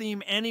snow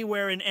theme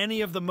anywhere in any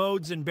of the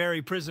modes in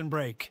Barry Prison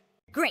Break.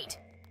 Great.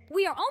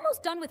 We are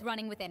almost done with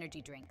running with energy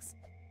drinks.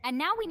 And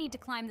now we need to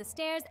climb the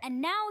stairs,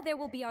 and now there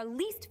will be our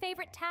least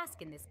favorite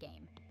task in this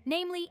game.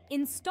 Namely,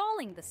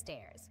 installing the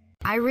stairs.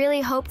 I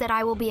really hope that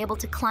I will be able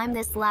to climb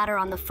this ladder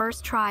on the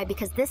first try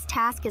because this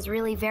task is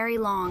really very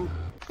long.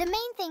 The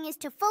main thing is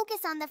to focus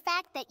on the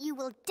fact that you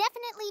will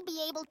definitely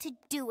be able to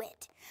do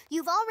it.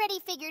 You've already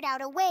figured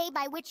out a way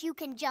by which you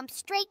can jump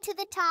straight to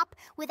the top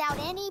without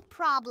any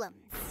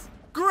problems.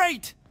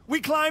 Great! We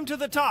climbed to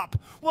the top.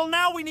 Well,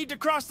 now we need to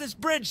cross this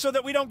bridge so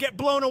that we don't get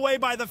blown away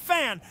by the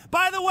fan.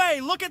 By the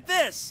way, look at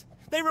this!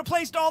 They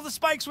replaced all the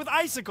spikes with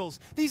icicles.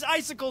 These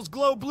icicles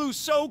glow blue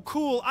so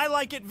cool. I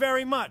like it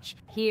very much.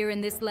 Here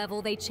in this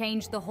level, they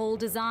changed the whole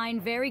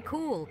design very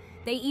cool.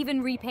 They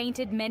even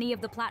repainted many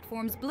of the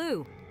platforms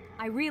blue.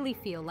 I really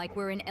feel like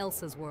we're in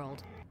Elsa's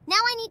world. Now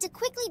I need to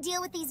quickly deal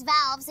with these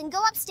valves and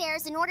go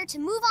upstairs in order to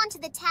move on to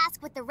the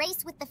task with the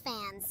race with the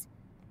fans.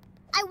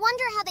 I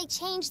wonder how they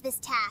changed this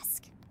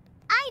task.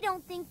 I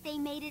don't think they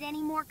made it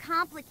any more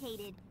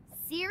complicated.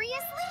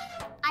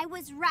 Seriously? I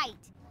was right.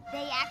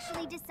 They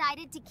actually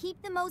decided to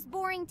keep the most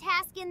boring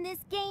task in this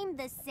game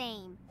the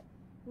same.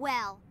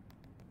 Well,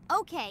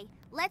 okay,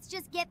 let's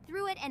just get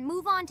through it and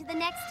move on to the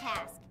next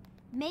task.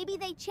 Maybe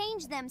they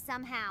changed them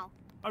somehow.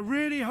 I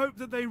really hope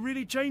that they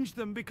really changed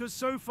them because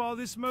so far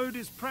this mode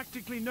is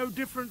practically no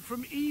different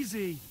from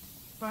easy.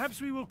 Perhaps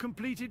we will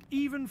complete it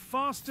even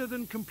faster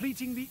than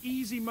completing the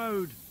easy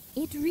mode.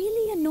 It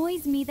really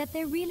annoys me that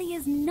there really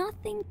is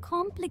nothing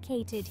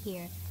complicated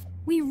here.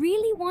 We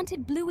really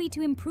wanted Bluey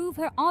to improve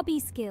her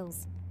obby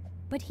skills.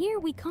 But here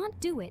we can't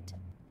do it.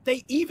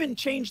 They even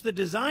changed the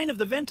design of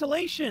the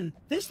ventilation.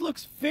 This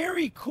looks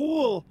very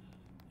cool.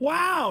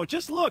 Wow,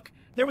 just look.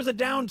 There was a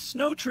downed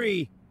snow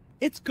tree.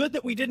 It's good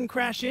that we didn't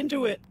crash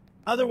into it.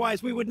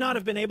 Otherwise, we would not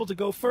have been able to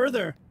go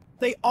further.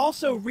 They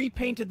also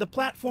repainted the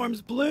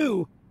platforms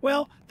blue.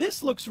 Well,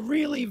 this looks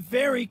really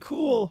very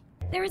cool.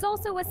 There is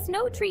also a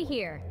snow tree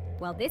here.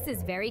 Well, this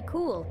is very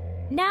cool.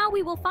 Now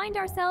we will find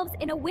ourselves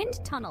in a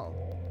wind tunnel.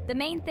 The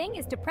main thing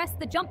is to press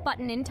the jump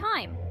button in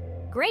time.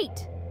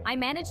 Great! I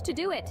managed to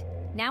do it.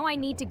 Now I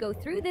need to go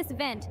through this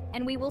vent,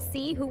 and we will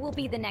see who will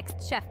be the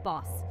next chef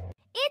boss.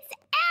 It's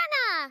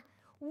Anna!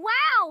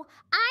 Wow!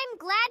 I'm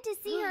glad to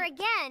see her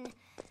again.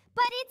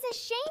 But it's a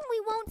shame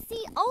we won't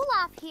see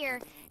Olaf here.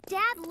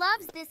 Dad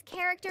loves this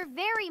character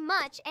very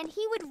much, and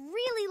he would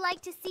really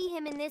like to see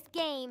him in this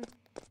game.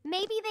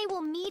 Maybe they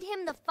will meet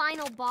him the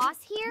final boss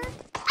here?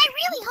 I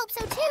really hope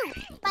so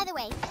too! By the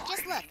way,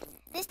 just look.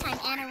 This time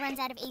Anna runs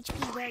out of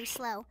HP very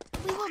slow.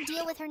 We will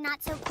deal with her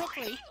not so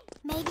quickly.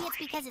 Maybe it's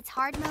because it's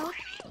hard mode?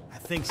 I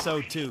think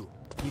so too.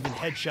 Even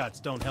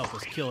headshots don't help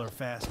us kill her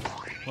faster.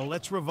 Well,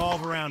 let's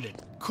revolve around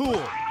it.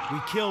 Cool! We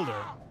killed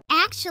her.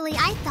 Actually,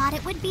 I thought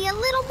it would be a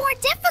little more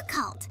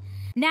difficult.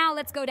 Now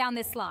let's go down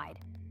this slide.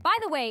 By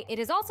the way, it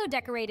is also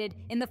decorated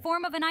in the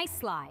form of an ice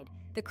slide.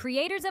 The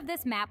creators of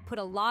this map put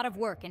a lot of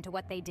work into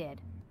what they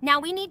did. Now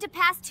we need to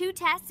pass 2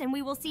 tests and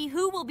we will see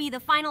who will be the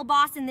final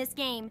boss in this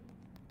game.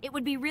 It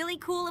would be really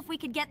cool if we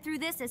could get through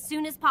this as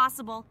soon as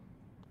possible.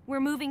 We're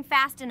moving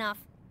fast enough.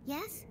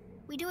 Yes,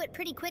 we do it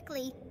pretty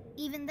quickly,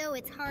 even though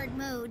it's hard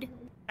mode.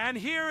 And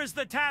here is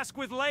the task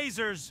with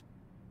lasers.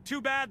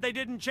 Too bad they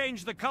didn't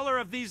change the color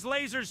of these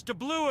lasers to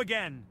blue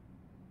again.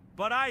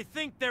 But I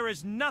think there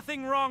is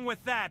nothing wrong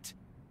with that.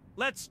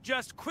 Let's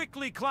just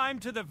quickly climb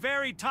to the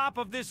very top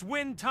of this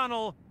wind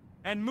tunnel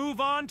and move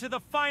on to the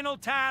final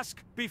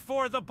task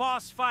before the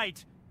boss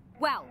fight.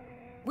 Well,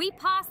 we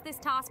passed this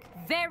task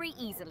very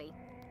easily.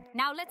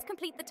 Now let's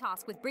complete the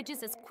task with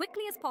bridges as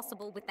quickly as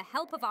possible with the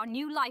help of our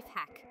new life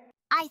hack.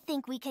 I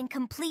think we can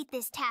complete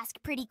this task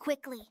pretty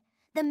quickly.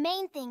 The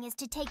main thing is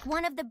to take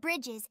one of the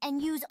bridges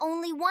and use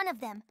only one of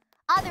them.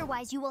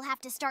 Otherwise, you will have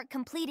to start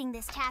completing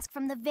this task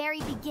from the very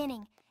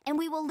beginning, and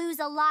we will lose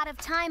a lot of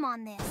time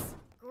on this.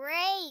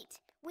 Great!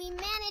 We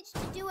managed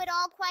to do it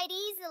all quite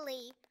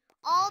easily.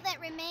 All that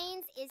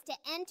remains is to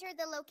enter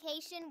the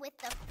location with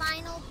the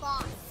final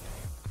boss.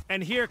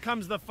 And here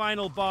comes the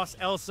final boss,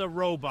 ELSA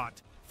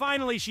Robot.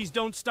 Finally, she's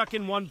don't stuck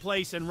in one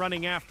place and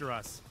running after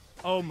us.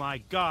 Oh my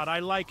god, I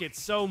like it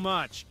so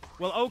much.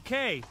 Well,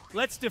 okay,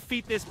 let's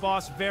defeat this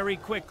boss very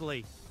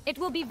quickly. It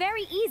will be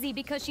very easy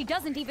because she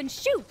doesn't even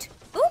shoot.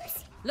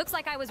 Oops! Looks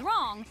like I was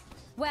wrong.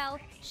 Well,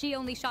 she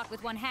only shot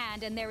with one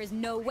hand, and there is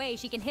no way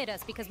she can hit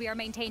us because we are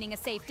maintaining a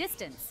safe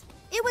distance.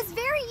 It was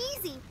very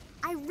easy.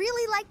 I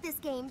really like this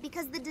game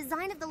because the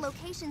design of the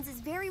locations is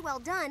very well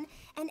done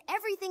and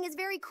everything is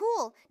very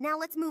cool. Now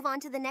let's move on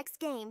to the next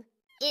game.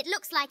 It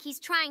looks like he's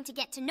trying to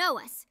get to know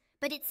us,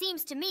 but it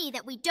seems to me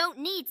that we don't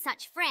need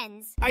such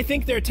friends. I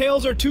think their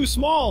tails are too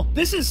small.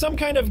 This is some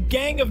kind of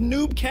gang of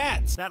noob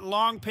cats. That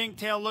long pink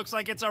tail looks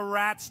like it's a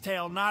rat's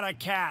tail, not a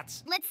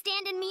cat's. Let's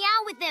stand and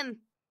meow with them.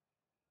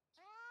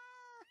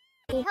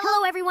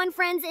 Hello everyone,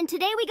 friends, and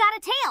today we got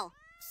a tail.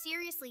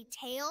 Seriously,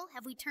 tail?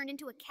 Have we turned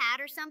into a cat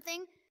or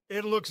something?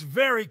 It looks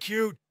very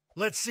cute.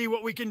 Let's see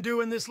what we can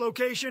do in this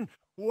location.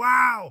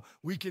 Wow,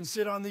 we can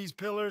sit on these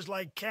pillars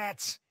like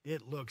cats.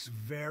 It looks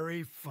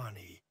very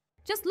funny.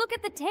 Just look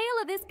at the tail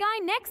of this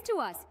guy next to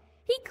us.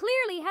 He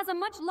clearly has a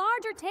much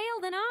larger tail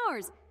than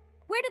ours.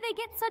 Where do they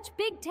get such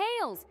big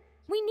tails?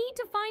 We need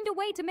to find a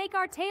way to make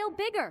our tail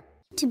bigger.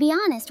 To be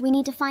honest, we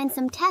need to find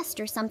some test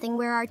or something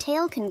where our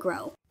tail can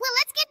grow. Well,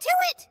 let's get to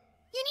it!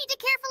 You need to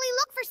carefully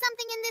look for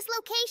something in this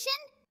location.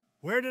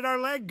 Where did our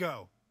leg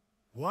go?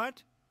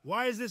 What?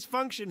 Why is this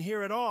function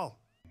here at all?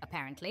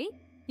 Apparently,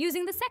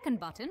 using the second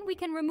button, we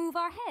can remove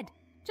our head.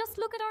 Just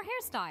look at our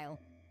hairstyle.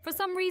 For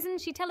some reason,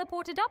 she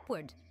teleported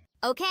upward.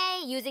 Okay,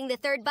 using the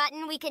third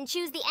button, we can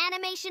choose the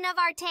animation of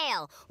our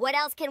tail. What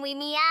else can we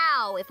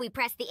meow if we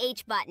press the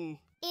H button?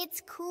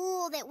 It's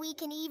cool that we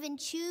can even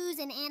choose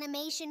an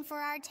animation for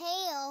our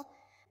tail.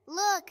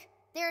 Look,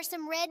 there are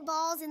some red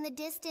balls in the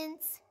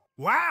distance.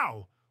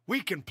 Wow,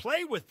 we can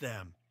play with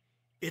them.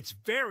 It's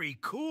very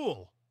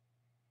cool.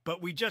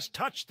 But we just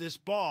touched this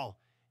ball,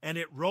 and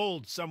it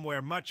rolled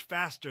somewhere much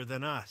faster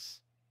than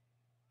us.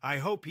 I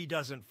hope he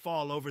doesn't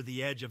fall over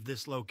the edge of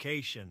this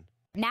location.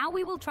 Now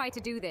we will try to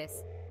do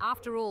this.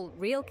 After all,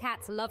 real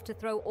cats love to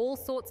throw all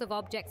sorts of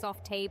objects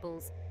off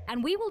tables,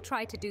 and we will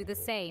try to do the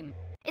same.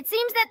 It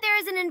seems that there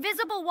is an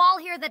invisible wall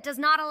here that does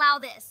not allow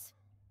this.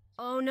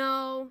 Oh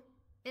no.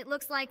 It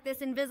looks like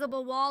this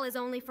invisible wall is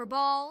only for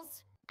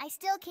balls. I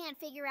still can't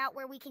figure out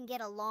where we can get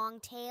a long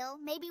tail.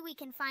 Maybe we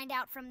can find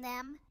out from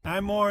them.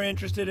 I'm more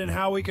interested in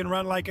how we can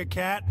run like a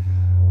cat.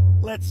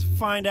 Let's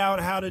find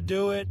out how to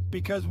do it,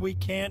 because we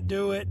can't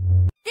do it.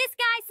 This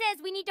guy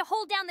says we need to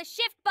hold down the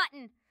shift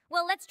button.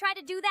 Well, let's try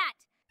to do that.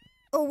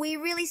 Oh, we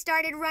really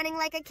started running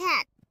like a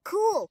cat.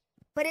 Cool,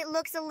 but it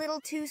looks a little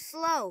too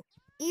slow.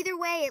 Either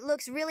way, it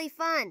looks really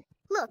fun.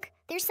 Look,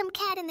 there's some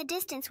cat in the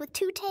distance with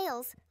 2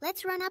 tails.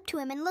 Let's run up to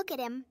him and look at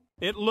him.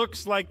 It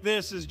looks like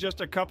this is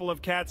just a couple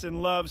of cats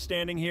in love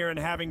standing here and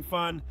having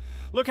fun.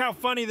 Look how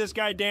funny this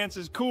guy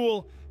dances.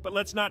 Cool, but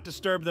let's not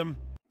disturb them.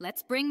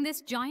 Let's bring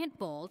this giant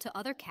ball to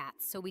other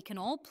cats so we can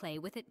all play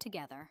with it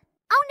together.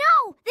 Oh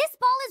no! This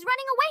ball is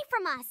running away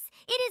from us!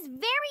 It is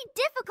very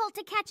difficult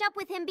to catch up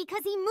with him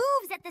because he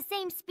moves at the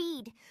same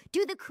speed.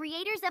 Do the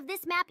creators of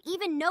this map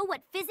even know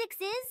what physics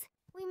is?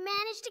 We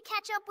managed to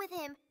catch up with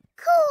him.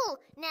 Cool!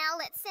 Now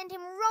let's send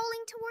him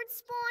rolling towards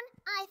spawn.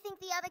 I think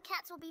the other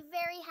cats will be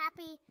very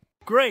happy.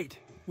 Great!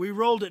 We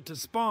rolled it to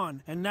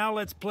spawn, and now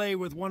let's play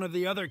with one of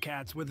the other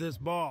cats with this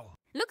ball.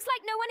 Looks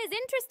like no one is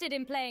interested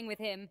in playing with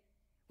him.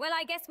 Well,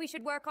 I guess we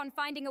should work on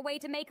finding a way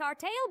to make our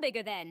tail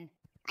bigger then.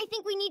 I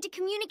think we need to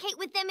communicate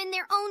with them in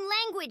their own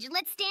language.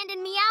 Let's stand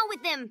and meow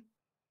with them.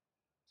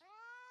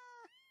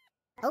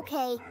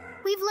 Okay,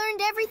 we've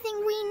learned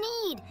everything we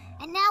need,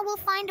 and now we'll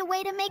find a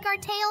way to make our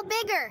tail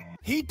bigger.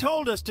 He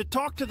told us to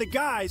talk to the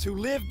guys who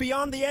live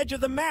beyond the edge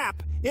of the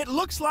map. It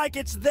looks like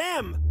it's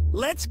them.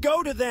 Let's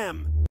go to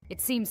them.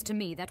 It seems to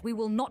me that we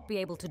will not be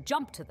able to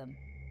jump to them.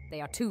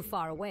 They are too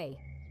far away.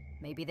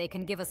 Maybe they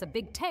can give us a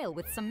big tail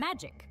with some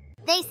magic.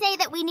 They say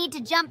that we need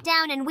to jump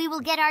down and we will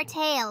get our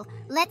tail.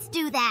 Let's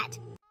do that.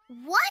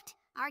 What?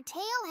 Our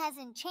tail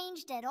hasn't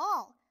changed at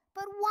all.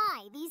 But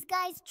why? These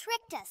guys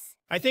tricked us.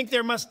 I think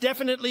there must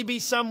definitely be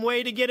some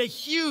way to get a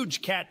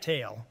huge cat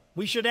tail.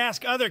 We should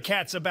ask other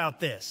cats about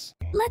this.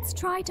 Let's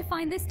try to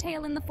find this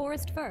tail in the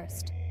forest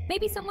first.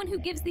 Maybe someone who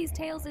gives these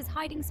tails is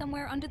hiding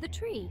somewhere under the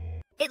tree.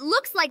 It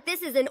looks like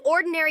this is an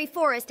ordinary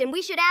forest and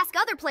we should ask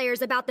other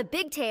players about the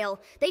big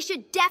tail. They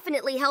should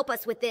definitely help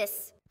us with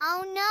this.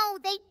 Oh no,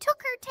 they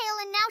took her tail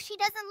and now she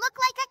doesn't look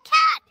like a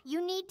cat.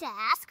 You need to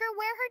ask her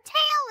where her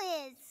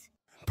tail is.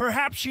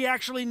 Perhaps she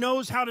actually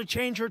knows how to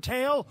change her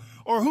tail,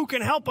 or who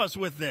can help us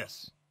with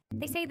this?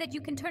 They say that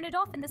you can turn it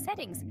off in the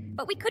settings,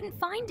 but we couldn't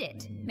find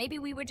it. Maybe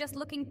we were just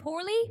looking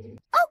poorly?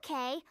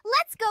 Okay,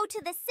 let's go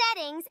to the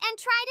settings and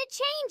try to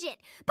change it,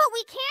 but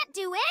we can't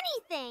do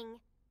anything.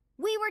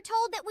 We were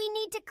told that we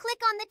need to click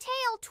on the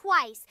tail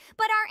twice,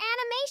 but our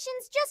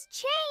animations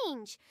just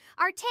change.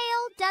 Our tail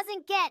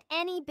doesn't get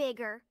any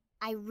bigger.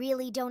 I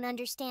really don't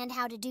understand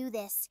how to do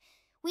this.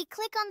 We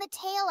click on the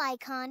tail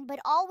icon, but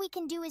all we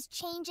can do is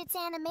change its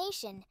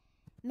animation.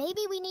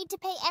 Maybe we need to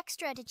pay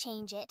extra to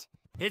change it.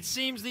 It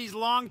seems these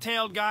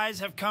long-tailed guys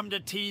have come to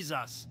tease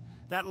us.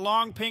 That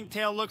long pink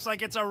tail looks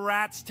like it's a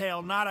rat's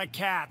tail, not a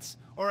cat's,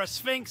 or a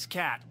sphinx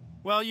cat.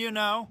 Well, you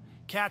know,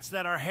 cats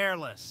that are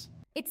hairless.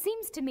 It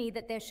seems to me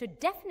that there should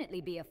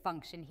definitely be a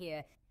function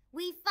here.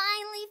 We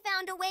finally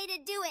found a way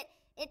to do it.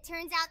 It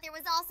turns out there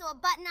was also a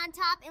button on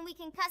top and we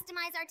can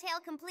customize our tail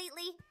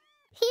completely.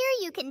 Here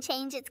you can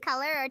change its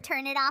color or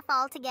turn it off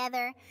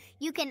altogether.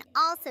 You can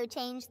also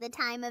change the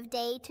time of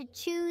day to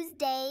choose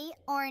day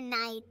or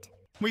night.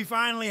 We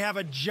finally have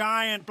a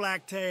giant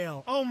black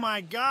tail. Oh my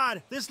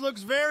God, this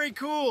looks very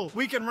cool.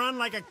 We can run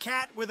like a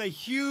cat with a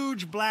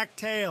huge black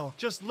tail.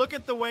 Just look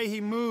at the way he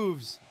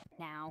moves.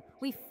 Now,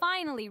 we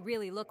finally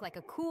really look like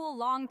a cool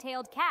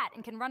long-tailed cat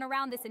and can run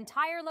around this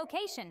entire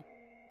location.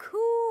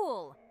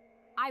 Cool!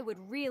 I would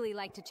really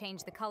like to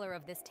change the color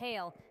of this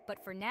tail,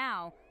 but for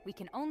now, we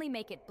can only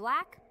make it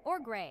black or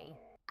gray.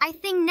 I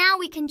think now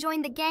we can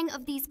join the gang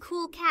of these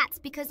cool cats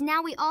because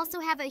now we also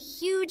have a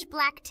huge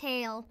black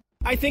tail.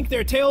 I think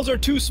their tails are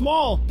too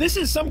small. This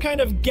is some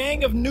kind of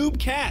gang of noob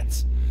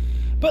cats.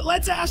 But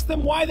let's ask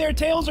them why their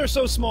tails are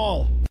so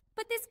small.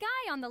 But this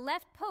guy on the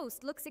left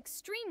post looks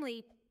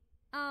extremely,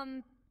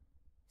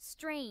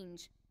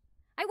 strange.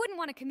 I wouldn't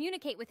want to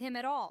communicate with him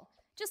at all.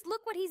 Just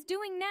look what he's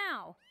doing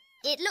now.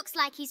 It looks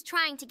like he's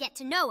trying to get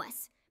to know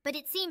us, but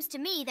it seems to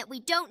me that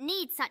we don't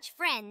need such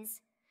friends.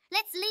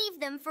 Let's leave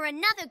them for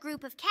another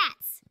group of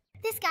cats.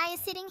 This guy is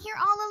sitting here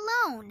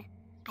all alone.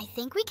 I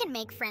think we can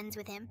make friends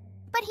with him.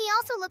 But he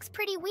also looks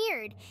pretty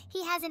weird.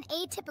 He has an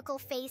atypical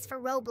face for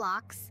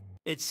Roblox.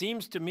 It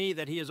seems to me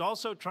that he is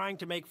also trying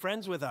to make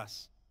friends with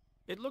us.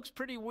 It looks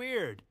pretty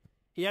weird.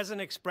 He has an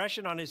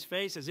expression on his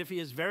face as if he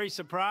is very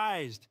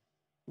surprised.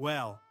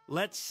 Well,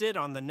 let's sit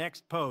on the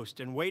next post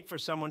and wait for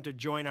someone to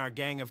join our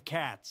gang of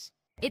cats.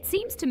 It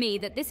seems to me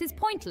that this is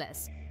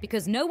pointless,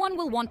 because no one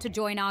will want to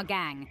join our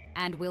gang,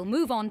 and we'll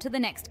move on to the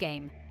next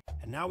game.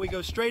 And now we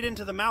go straight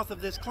into the mouth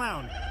of this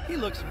clown. He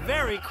looks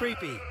very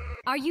creepy.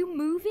 Are you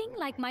moving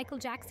like Michael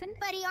Jackson?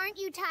 Buddy, aren't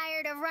you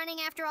tired of running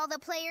after all the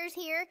players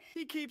here?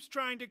 He keeps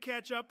trying to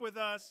catch up with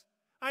us.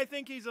 I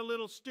think he's a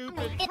little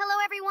stupid. Hello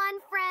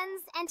everyone,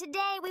 friends, and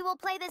today we will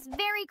play this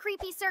very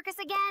creepy circus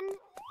again.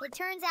 It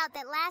turns out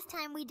that last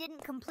time we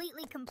didn't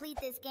completely complete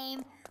this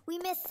game. We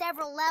missed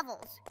several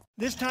levels.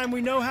 This time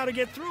we know how to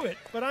get through it,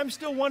 but I'm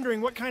still wondering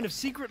what kind of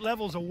secret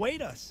levels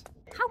await us.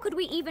 How could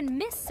we even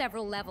miss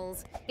several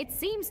levels? It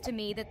seems to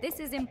me that this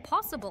is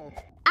impossible.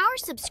 Our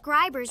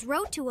subscribers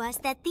wrote to us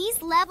that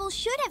these levels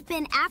should have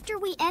been after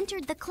we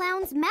entered the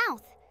clown's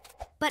mouth.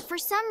 But for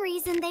some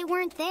reason, they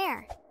weren't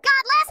there.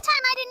 God, last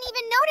time I didn't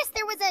even notice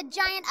there was a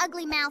giant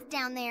ugly mouth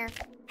down there.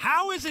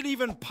 How is it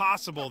even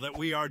possible that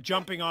we are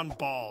jumping on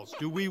balls?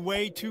 Do we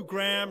weigh 2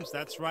 grams?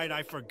 That's right,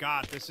 I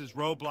forgot. This is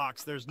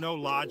Roblox. There's no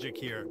logic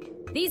here.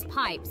 These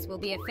pipes will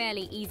be a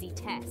fairly easy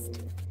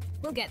test.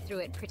 We'll get through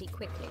it pretty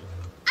quickly.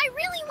 I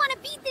really want to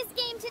beat this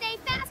game today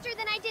faster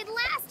than I did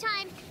last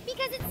time,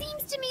 because it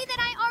seems to me that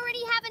I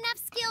already have enough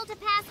skill to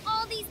pass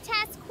all these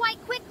tests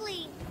quite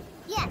quickly.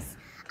 Yes,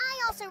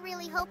 I also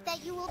really hope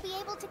that you will be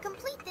able to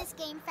complete this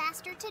game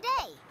faster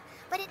today.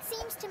 But it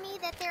seems to me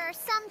that there are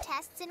some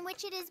tests in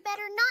which it is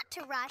better not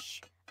to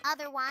rush.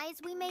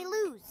 Otherwise, we may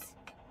lose.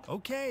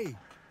 Okay,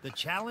 the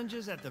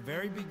challenges at the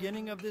very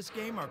beginning of this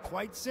game are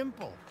quite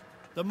simple.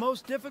 The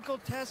most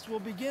difficult tests will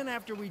begin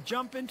after we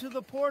jump into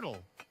the portal.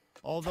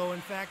 Although,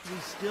 in fact, we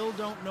still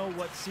don't know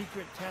what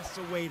secret tests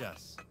await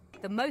us.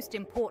 The most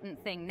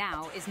important thing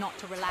now is not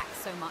to relax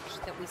so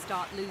much that we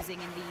start losing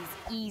in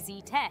these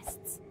easy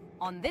tests.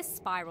 On this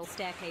spiral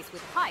staircase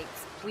with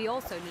pipes, we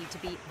also need to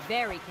be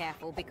very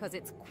careful because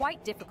it's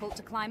quite difficult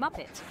to climb up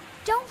it.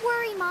 Don't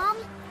worry, Mom.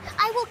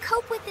 I will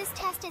cope with this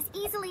test as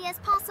easily as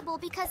possible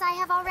because I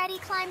have already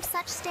climbed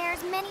such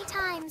stairs many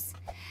times.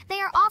 They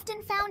are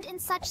often found in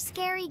such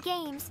scary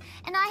games,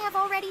 and I have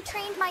already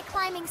trained my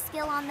climbing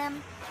skill on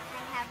them.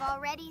 I have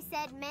already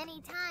said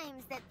many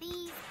times that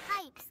these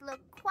pipes look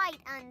quite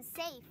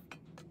unsafe.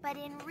 But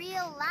in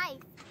real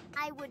life,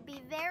 I would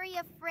be very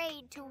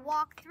afraid to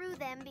walk through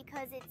them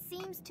because it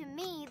seems to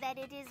me that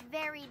it is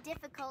very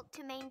difficult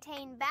to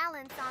maintain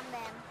balance on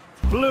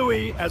them.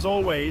 Bluey, as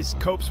always,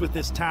 copes with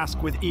this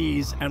task with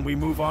ease, and we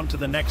move on to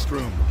the next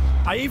room.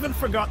 I even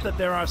forgot that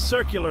there are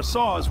circular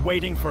saws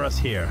waiting for us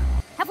here.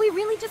 Have we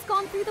really just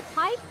gone through the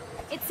pipe?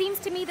 It seems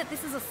to me that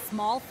this is a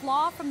small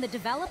flaw from the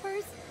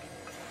developers.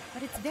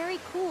 But it's very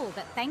cool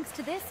that thanks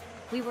to this,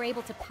 we were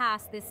able to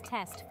pass this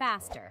test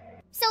faster.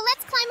 So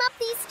let's climb up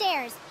these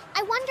stairs.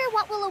 I wonder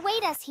what will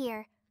await us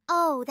here.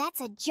 Oh,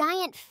 that's a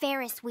giant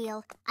Ferris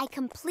wheel. I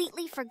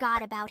completely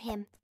forgot about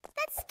him.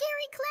 That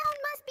scary clown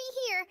must be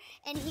here.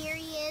 And here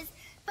he is.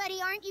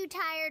 Buddy, aren't you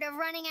tired of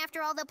running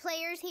after all the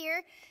players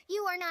here?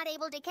 You are not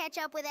able to catch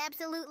up with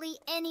absolutely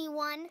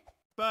anyone.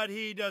 But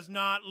he does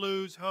not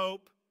lose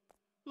hope.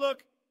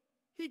 Look,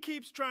 he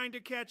keeps trying to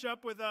catch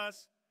up with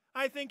us.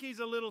 I think he's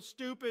a little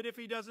stupid if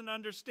he doesn't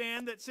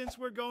understand that since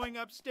we're going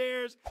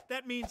upstairs,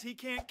 that means he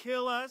can't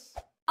kill us.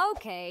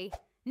 Okay,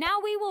 now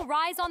we will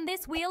rise on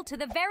this wheel to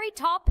the very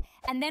top,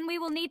 and then we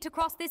will need to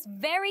cross this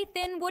very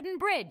thin wooden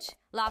bridge.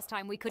 Last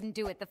time we couldn't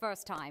do it the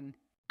first time.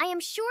 I am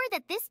sure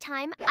that this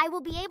time I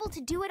will be able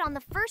to do it on the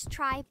first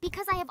try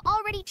because I have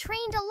already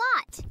trained a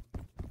lot.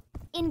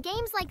 In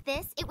games like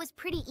this, it was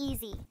pretty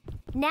easy.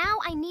 Now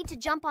I need to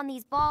jump on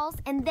these balls,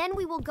 and then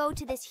we will go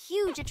to this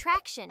huge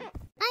attraction.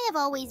 I have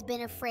always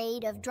been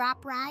afraid of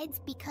drop rides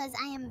because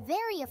I am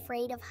very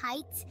afraid of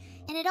heights,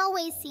 and it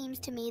always seems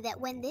to me that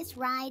when this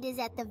ride is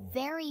at the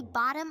very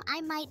bottom,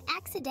 I might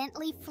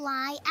accidentally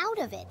fly out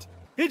of it.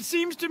 It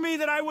seems to me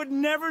that I would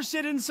never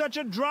sit in such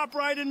a drop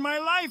ride in my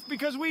life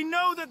because we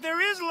know that there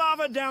is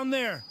lava down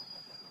there.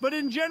 But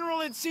in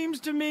general, it seems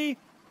to me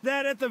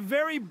that at the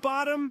very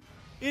bottom,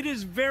 it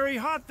is very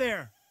hot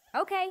there.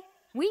 Okay,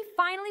 we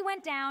finally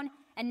went down,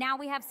 and now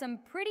we have some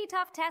pretty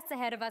tough tests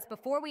ahead of us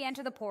before we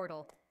enter the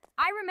portal.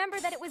 I remember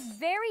that it was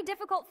very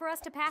difficult for us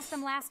to pass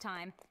them last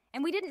time,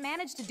 and we didn't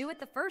manage to do it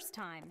the first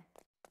time.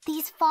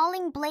 These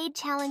falling blade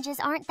challenges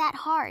aren't that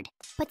hard,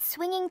 but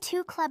swinging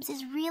 2 clubs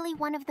is really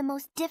one of the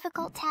most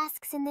difficult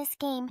tasks in this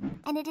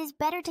game, and it is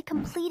better to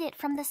complete it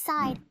from the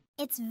side.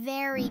 It's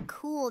very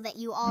cool that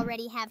you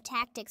already have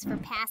tactics for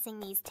passing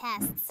these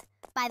tests.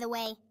 By the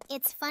way,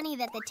 it's funny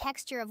that the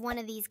texture of one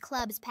of these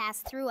clubs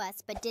passed through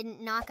us but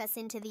didn't knock us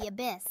into the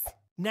abyss.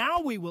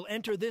 Now we will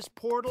enter this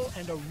portal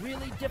and a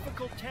really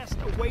difficult test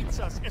awaits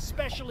us,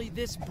 especially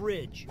this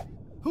bridge.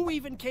 Who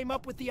even came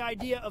up with the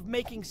idea of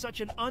making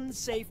such an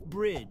unsafe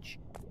bridge?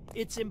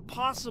 It's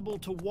impossible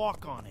to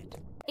walk on it.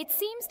 It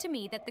seems to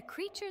me that the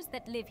creatures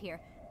that live here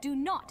do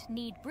not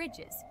need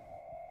bridges.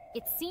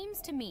 It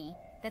seems to me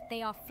that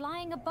they are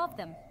flying above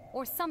them,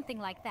 or something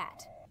like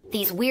that.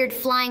 These weird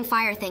flying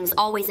fire things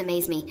always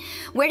amaze me.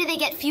 Where do they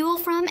get fuel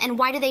from, and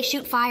why do they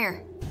shoot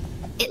fire?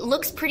 It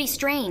looks pretty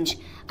strange.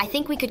 I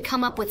think we could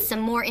come up with some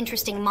more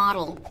interesting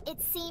model.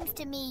 It seems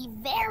to me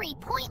very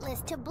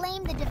pointless to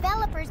blame the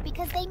developers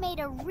because they made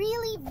a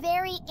really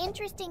very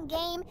interesting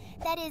game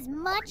that is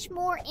much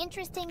more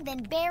interesting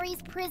than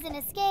Barry's Prison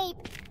Escape.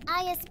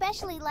 I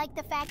especially like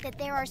the fact that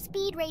there are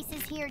speed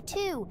races here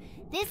too.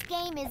 This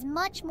game is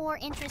much more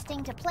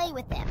interesting to play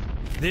with them.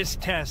 This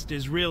test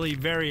is really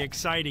very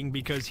exciting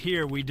because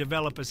here we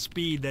develop a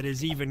speed that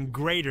is even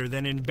greater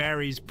than in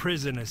Barry's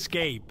Prison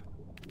Escape.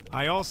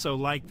 I also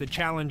like the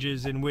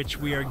challenges in which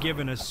we are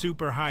given a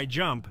super high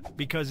jump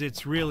because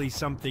it's really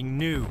something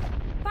new.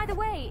 By the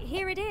way,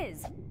 here it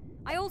is.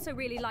 I also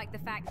really like the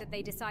fact that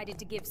they decided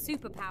to give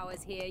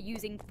superpowers here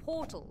using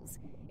portals.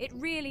 It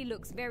really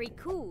looks very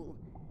cool.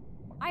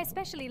 I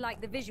especially like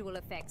the visual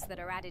effects that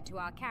are added to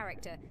our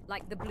character,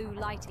 like the blue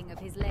lighting of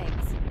his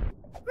legs.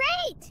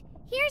 Great!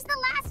 Here's the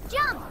last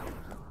jump!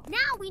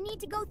 Now we need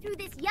to go through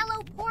this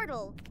yellow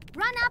portal,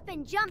 run up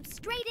and jump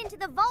straight into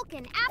the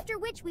Vulcan, after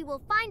which we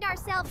will find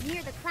ourselves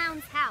near the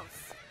clown's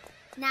house.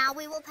 Now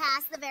we will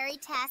pass the very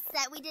tests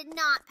that we did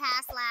not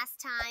pass last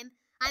time.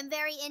 I'm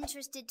very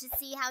interested to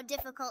see how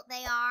difficult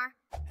they are.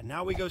 And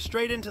now we go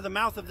straight into the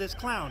mouth of this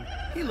clown.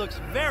 He looks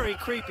very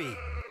creepy.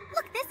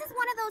 Look, this is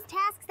one of those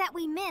tasks that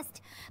we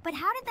missed. But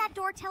how did that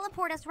door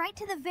teleport us right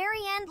to the very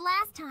end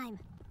last time?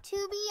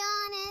 To be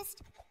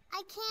honest,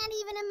 I can't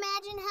even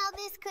imagine how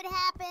this could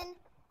happen.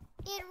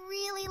 It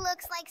really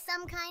looks like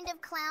some kind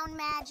of clown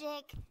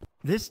magic.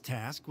 This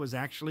task was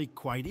actually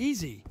quite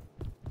easy.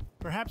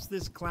 Perhaps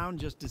this clown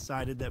just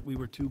decided that we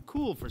were too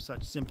cool for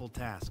such simple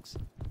tasks.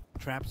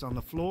 Traps on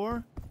the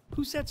floor?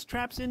 Who sets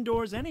traps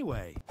indoors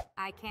anyway?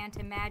 I can't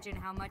imagine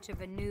how much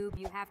of a noob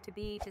you have to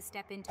be to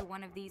step into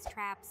one of these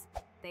traps.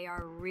 They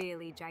are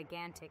really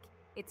gigantic.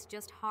 It's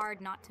just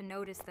hard not to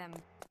notice them.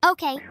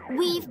 Okay,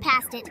 we've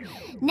passed it.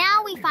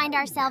 Now we find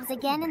ourselves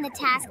again in the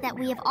task that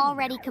we have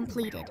already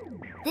completed.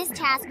 This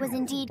task was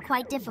indeed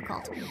quite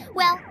difficult.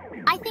 Well,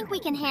 I think we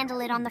can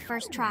handle it on the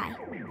first try.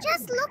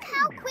 Just look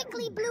how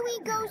quickly Bluey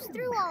goes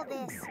through all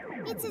this.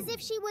 It's as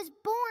if she was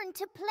born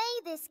to play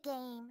this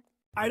game.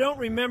 I don't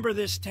remember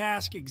this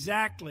task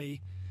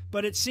exactly,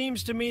 but it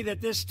seems to me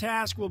that this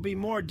task will be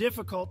more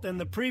difficult than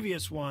the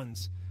previous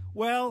ones.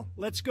 Well,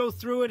 let's go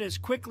through it as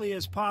quickly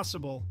as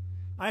possible.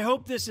 I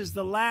hope this is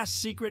the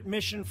last secret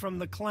mission from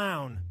the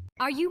clown.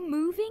 Are you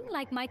moving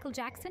like Michael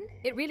Jackson?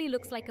 It really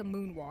looks like a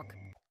moonwalk.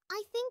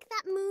 I think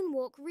that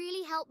moonwalk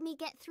really helped me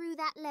get through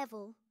that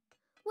level.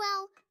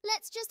 Well,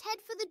 let's just head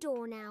for the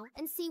door now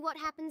and see what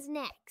happens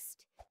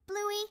next.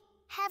 Bluey,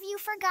 have you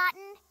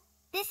forgotten?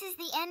 This is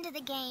the end of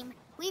the game.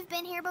 We've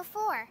been here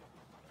before.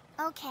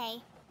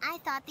 Okay, I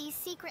thought these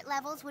secret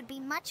levels would be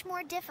much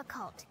more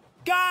difficult.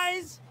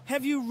 Guys,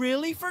 have you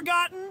really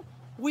forgotten?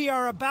 We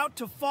are about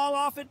to fall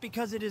off it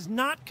because it is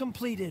not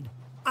completed.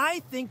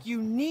 I think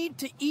you need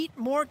to eat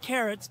more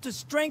carrots to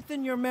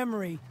strengthen your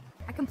memory.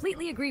 I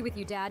completely agree with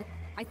you, Dad.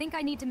 I think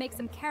I need to make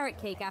some carrot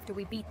cake after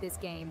we beat this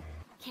game.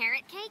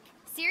 Carrot cake?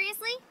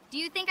 Seriously? Do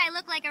you think I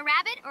look like a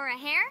rabbit or a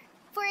hare?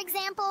 For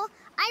example,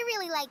 I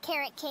really like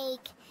carrot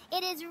cake.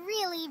 It is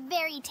really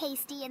very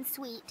tasty and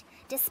sweet,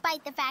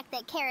 despite the fact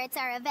that carrots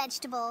are a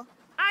vegetable.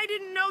 I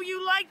didn't know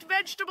you liked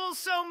vegetables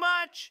so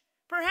much.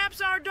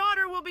 Perhaps our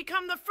daughter will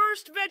become the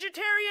first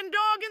vegetarian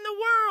dog in the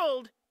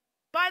world.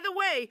 By the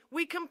way,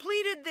 we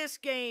completed this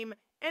game,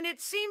 and it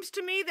seems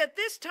to me that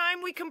this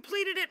time we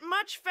completed it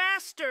much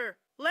faster.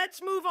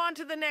 Let's move on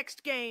to the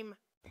next game.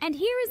 And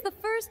here is the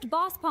first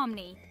boss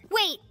Pomni.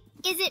 Wait,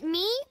 is it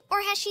me, or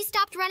has she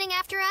stopped running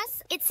after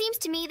us? It seems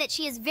to me that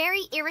she is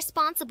very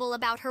irresponsible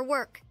about her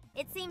work.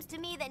 It seems to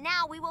me that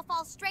now we will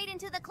fall straight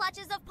into the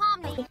clutches of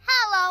Pomni.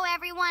 Hello,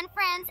 everyone,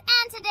 friends,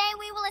 and today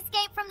we will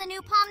escape from the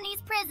new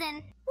Pomni's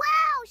prison.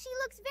 Wow, she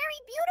looks very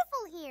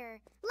beautiful here.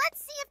 Let's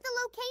see if the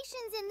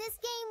locations in this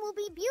game will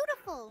be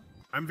beautiful.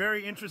 I'm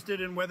very interested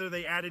in whether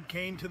they added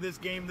Cain to this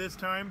game this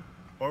time,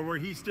 or were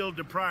he still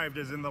deprived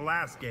as in the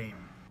last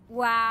game?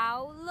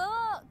 Wow,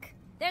 look!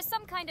 There's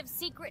some kind of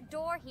secret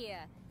door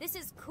here. This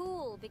is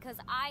cool because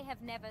I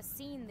have never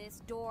seen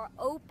this door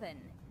open.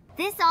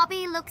 This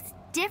obby looks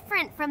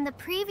different from the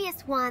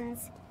previous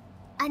ones.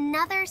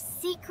 Another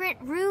secret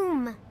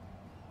room.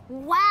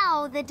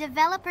 Wow, the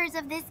developers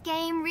of this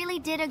game really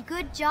did a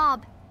good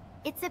job.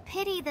 It's a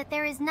pity that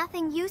there is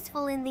nothing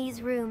useful in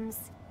these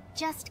rooms.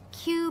 Just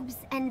cubes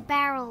and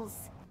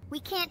barrels. We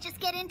can't just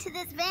get into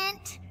this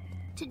vent.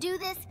 To do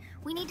this,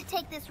 we need to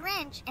take this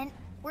wrench, and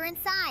we're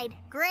inside.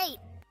 Great.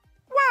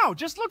 Wow,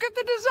 just look at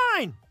the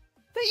design.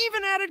 They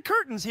even added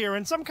curtains here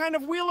and some kind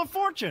of Wheel of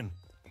Fortune.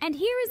 And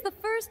here is the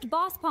first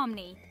boss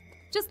Pomni.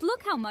 Just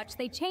look how much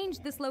they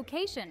changed this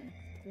location.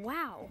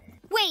 Wow.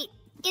 Wait,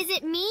 is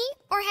it me,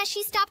 or has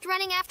she stopped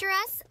running after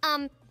us?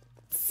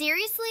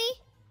 Seriously?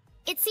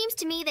 It seems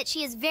to me that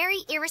she is very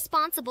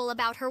irresponsible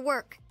about her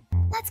work.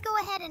 Let's go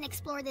ahead and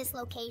explore this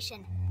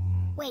location.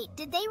 Wait,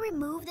 did they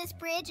remove this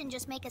bridge and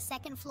just make a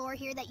second floor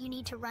here that you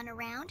need to run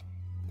around?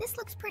 This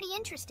looks pretty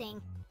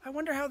interesting. I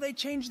wonder how they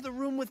changed the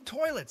room with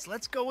toilets.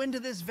 Let's go into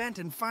this vent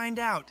and find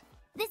out.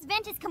 This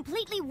vent is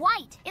completely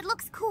white. It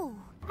looks cool.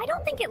 I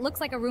don't think it looks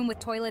like a room with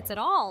toilets at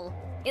all.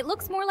 It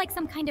looks more like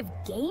some kind of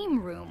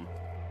game room.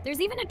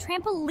 There's even a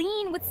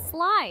trampoline with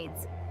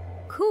slides.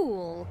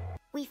 Cool.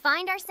 We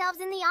find ourselves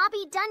in the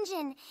Obby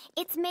dungeon.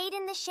 It's made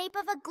in the shape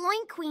of a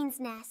Gloinqueen's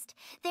nest.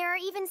 There are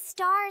even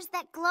stars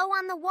that glow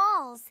on the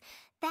walls.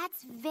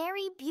 That's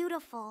very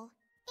beautiful.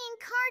 In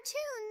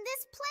cartoon,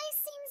 this place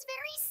seems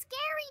very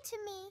scary to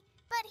me.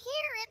 But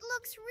here it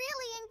looks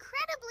really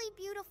incredibly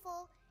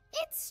beautiful.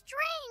 It's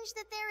strange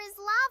that there is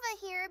lava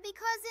here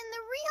because in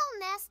the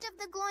real nest of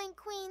the Gloin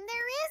Queen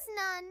there is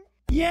none.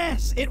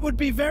 Yes, it would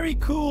be very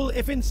cool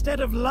if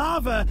instead of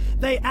lava,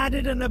 they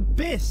added an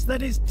abyss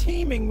that is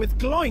teeming with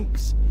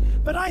gloinks.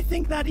 But I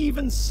think that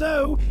even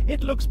so,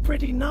 it looks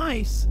pretty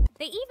nice.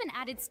 They even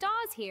added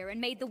stars here and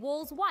made the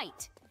walls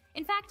white.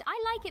 In fact,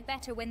 I like it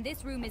better when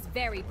this room is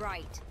very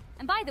bright.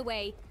 And by the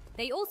way,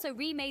 they also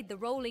remade the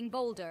rolling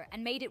boulder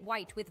and made it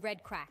white with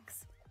red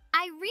cracks.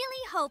 I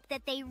really hope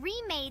that they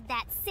remade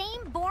that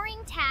same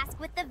boring task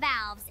with the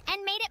valves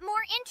and made it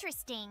more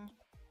interesting.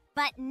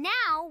 But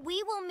now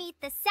we will meet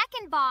the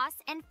second boss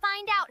and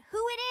find out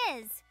who it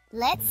is.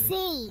 Let's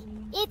see.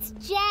 It's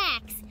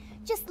Jax.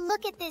 Just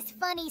look at this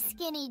funny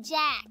skinny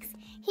Jax.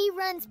 He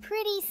runs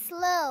pretty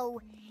slow.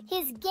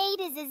 His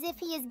gait is as if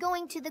he is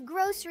going to the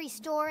grocery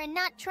store and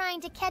not trying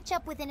to catch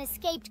up with an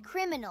escaped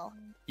criminal.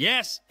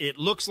 Yes, it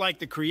looks like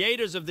the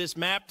creators of this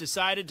map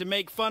decided to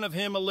make fun of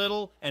him a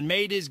little and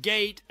made his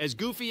gait as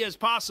goofy as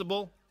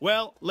possible.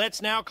 Well,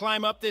 let's now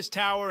climb up this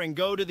tower and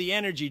go to the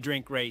energy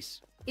drink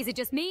race. Is it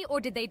just me, or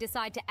did they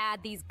decide to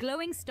add these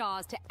glowing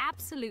stars to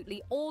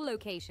absolutely all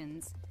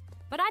locations?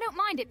 But I don't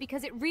mind it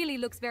because it really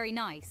looks very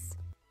nice.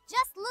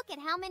 Just look at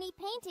how many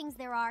paintings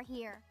there are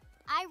here.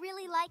 I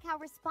really like how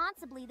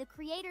responsibly the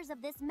creators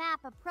of this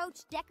map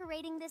approached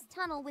decorating this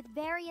tunnel with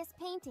various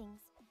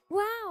paintings.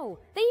 Wow!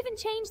 They even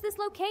changed this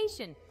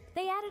location.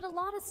 They added a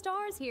lot of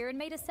stars here and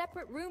made a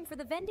separate room for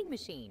the vending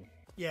machine.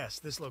 Yes,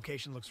 this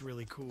location looks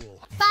really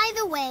cool. By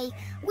the way,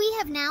 we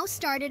have now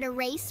started a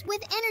race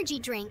with energy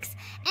drinks,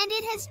 and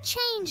it has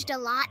changed a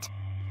lot.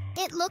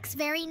 It looks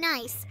very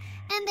nice,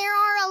 and there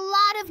are a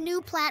lot of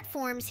new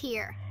platforms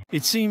here.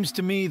 It seems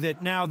to me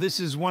that now this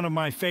is one of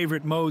my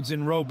favorite modes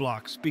in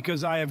Roblox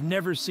because I have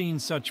never seen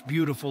such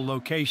beautiful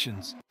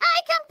locations. I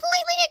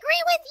completely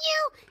agree with you!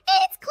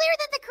 It's clear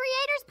that the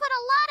creators put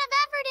a lot of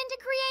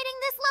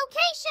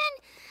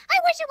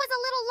wish it was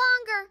a little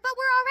longer, but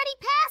we're already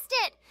past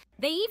it.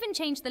 They even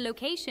changed the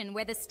location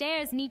where the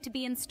stairs need to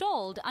be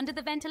installed under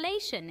the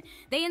ventilation.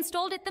 They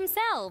installed it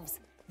themselves.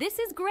 This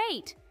is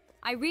great.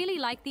 I really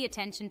like the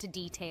attention to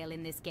detail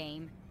in this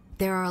game.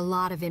 There are a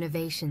lot of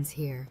innovations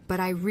here, but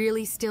I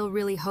still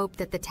really hope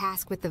that the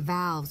task with the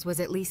valves was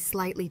at least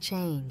slightly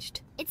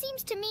changed. It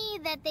seems to me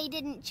that they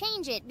didn't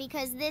change it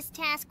because this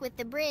task with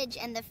the bridge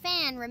and the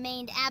fan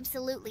remained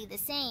absolutely the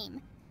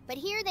same. But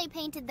here they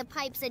painted the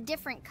pipes a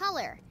different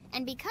color,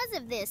 and because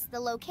of this, the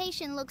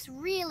location looks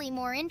really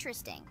more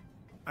interesting.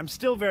 I'm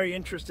still very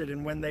interested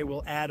in when they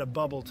will add a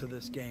bubble to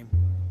this game,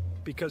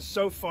 because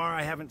so far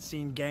I haven't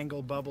seen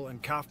Gangle, Bubble,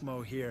 and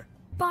Kaufmo here.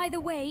 By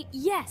the way,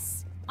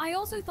 yes! I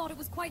also thought it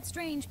was quite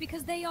strange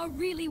because they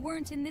really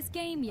weren't in this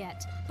game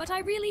yet, but I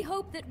really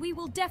hope that we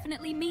will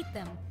definitely meet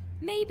them.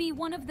 Maybe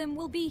one of them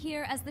will be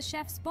here as the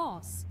chef's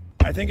boss.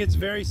 I think it's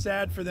very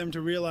sad for them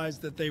to realize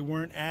that they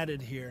weren't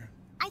added here.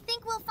 I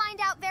think we'll find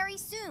out very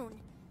soon.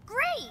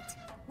 Great!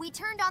 We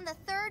turned on the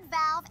third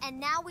valve and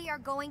now we are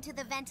going to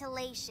the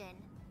ventilation.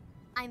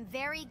 I'm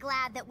very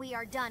glad that we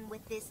are done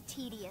with this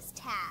tedious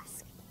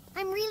task.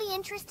 I'm really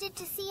interested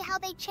to see how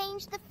they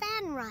changed the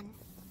fan run.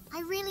 I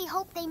really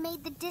hope they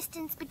made the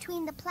distance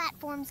between the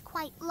platforms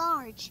quite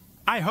large.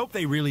 I hope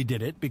they really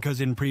did it,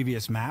 because in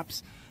previous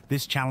maps,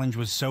 this challenge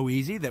was so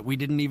easy that we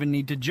didn't even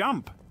need to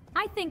jump.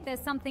 I think there's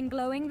something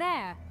glowing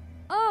there.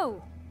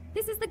 Oh,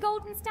 this is the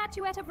golden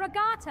statuette of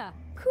Regatta.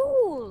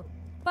 Cool!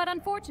 But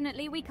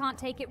unfortunately, we can't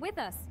take it with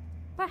us.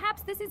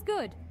 Perhaps this is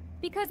good,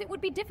 because it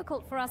would be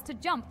difficult for us to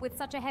jump with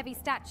such a heavy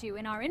statue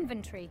in our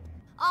inventory.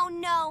 Oh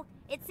no,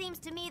 it seems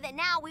to me that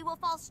now we will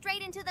fall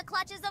straight into the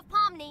clutches of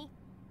Pomni.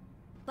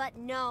 But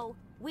no,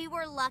 we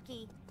were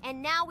lucky,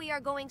 and now we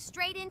are going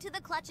straight into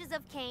the clutches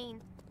of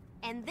Cain.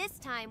 And this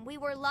time we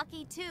were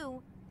lucky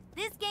too.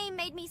 This game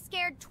made me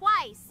scared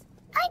twice.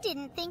 I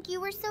didn't think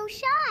you were so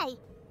shy,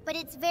 but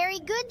it's very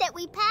good that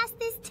we passed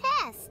this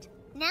test.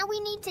 Now we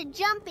need to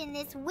jump in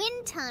this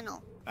wind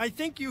tunnel. I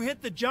think you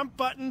hit the jump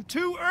button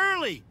too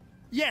early.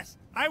 Yes,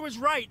 I was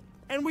right,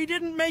 and we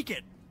didn't make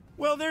it.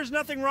 Well, there's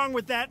nothing wrong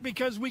with that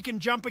because we can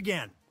jump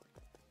again.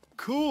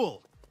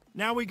 Cool.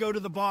 Now we go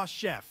to the boss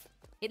chef.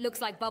 It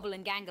looks like Bubble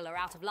and Gangle are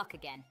out of luck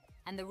again,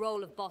 and the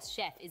role of boss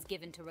chef is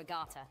given to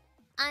Regatta.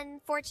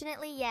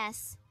 Unfortunately,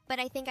 yes. But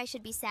I think I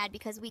should be sad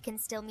because we can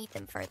still meet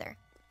them further.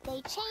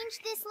 They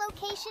changed this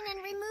location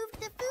and removed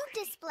the food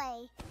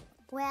display.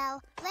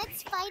 Well,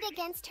 let's fight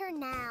against her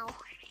now.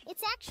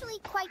 It's actually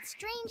quite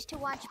strange to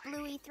watch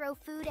Bluey throw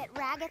food at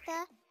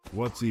Ragatha.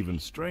 What's even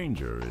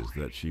stranger is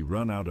that she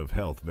run out of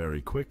health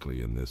very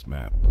quickly in this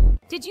map.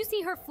 Did you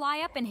see her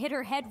fly up and hit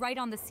her head right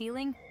on the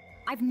ceiling?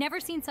 I've never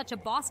seen such a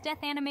boss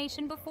death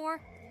animation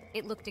before.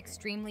 It looked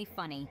extremely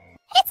funny.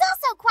 It's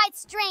also quite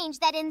strange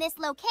that in this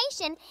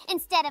location,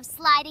 instead of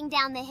sliding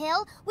down the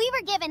hill, we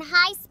were given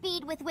high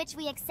speed with which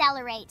we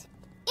accelerate.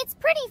 It's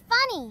pretty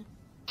funny.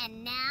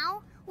 And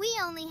now, we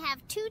only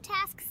have 2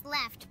 tasks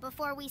left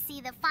before we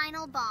see the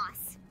final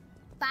boss.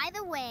 By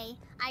the way,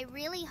 I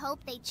really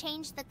hope they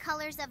changed the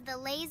colors of the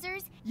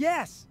lasers.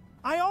 Yes,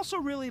 I also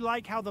really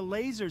like how the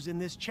lasers in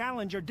this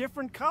challenge are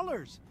different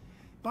colors.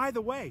 By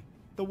the way,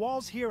 the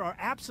walls here are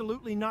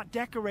absolutely not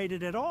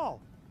decorated at all.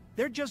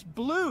 They're just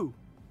blue.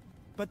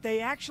 But they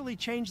actually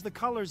changed the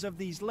colors of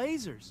these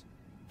lasers.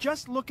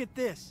 Just look at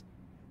this.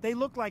 They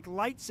look like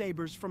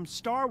lightsabers from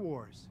Star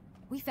Wars.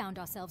 We found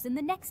ourselves in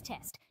the next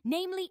test,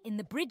 namely in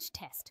the bridge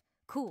test.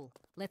 Cool,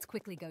 let's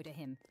quickly go to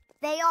him.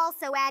 They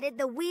also added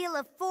the Wheel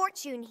of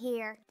Fortune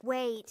here.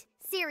 Wait,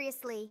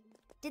 seriously,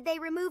 did they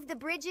remove the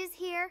bridges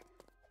here?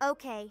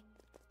 Okay,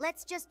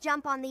 let's just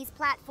jump on these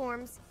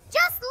platforms.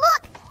 Just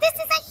look! This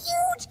is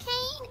a huge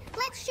cane!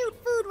 Let's shoot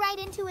food right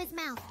into his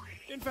mouth.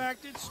 In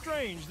fact, it's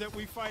strange that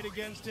we fight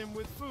against him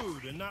with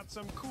food and not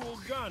some cool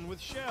gun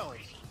with shells.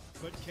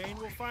 But Cain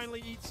will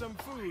finally eat some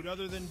food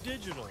other than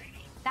digital.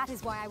 That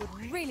is why I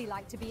would really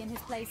like to be in his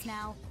place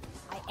now.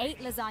 I ate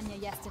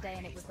lasagna yesterday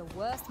and it was the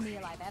worst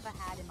meal I've ever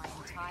had in my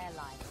entire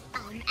life.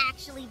 I'm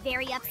actually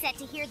very upset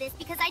to hear this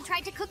because I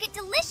tried to cook it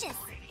delicious.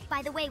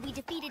 By the way, we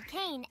defeated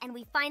Cain and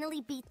we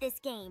finally beat this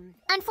game.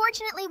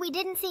 Unfortunately, we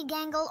didn't see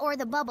Gangle or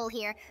the bubble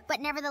here,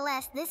 but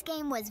nevertheless, this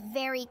game was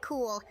very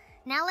cool.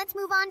 Now let's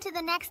move on to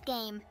the next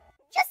game.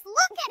 Just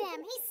look at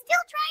him! He's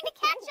still trying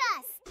to catch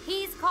us!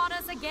 He's caught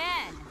us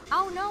again!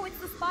 Oh no, it's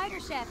the Spider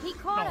Chef! He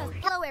caught us!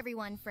 Hello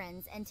everyone,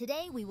 friends, and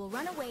today we will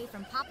run away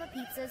from Papa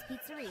Pizza's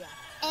Pizzeria.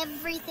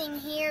 Everything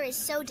here is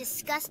so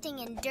disgusting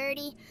and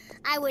dirty.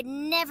 I would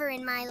never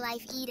in my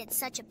life eat at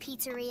such a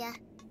pizzeria.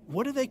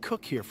 What do they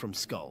cook here from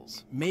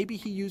Skulls? Maybe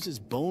he uses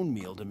bone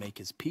meal to make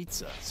his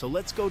pizza. So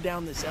let's go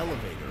down this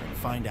elevator and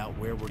find out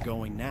where we're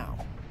going now.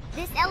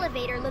 This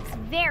elevator looks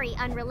very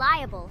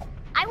unreliable.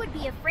 I would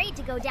be afraid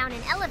to go down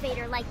an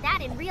elevator like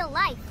that in real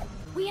life.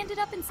 We ended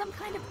up in some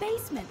kind of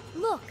basement.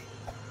 Look!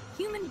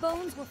 Human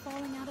bones were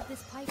falling out of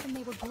this pipe and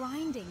they were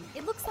grinding.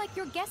 It looks like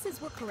your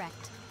guesses were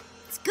correct.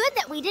 It's good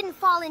that we didn't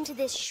fall into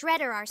this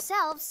shredder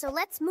ourselves, so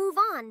let's move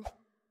on.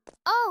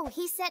 Oh,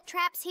 he set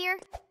traps here?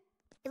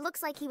 It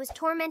looks like he was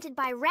tormented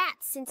by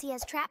rats since he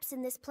has traps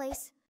in this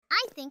place.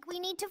 I think we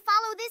need to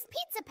follow this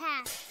pizza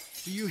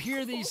path. Do you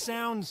hear these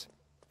sounds?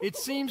 It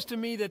seems to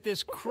me that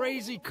this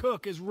crazy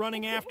cook is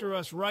running after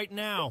us right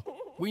now.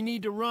 We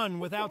need to run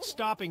without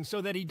stopping so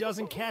that he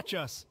doesn't catch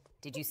us.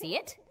 Did you see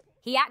it?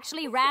 He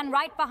actually ran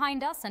right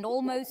behind us and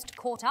almost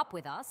caught up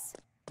with us.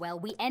 Well,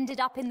 we ended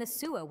up in the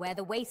sewer where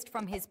the waste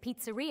from his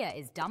pizzeria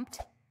is dumped.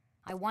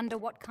 I wonder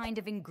what kind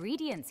of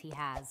ingredients he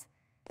has.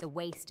 The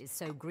waste is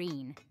so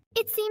green.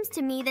 It seems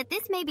to me that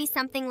this may be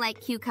something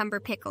like cucumber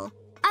pickle.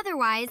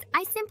 Otherwise,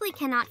 I simply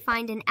cannot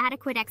find an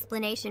adequate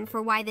explanation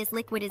for why this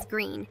liquid is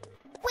green.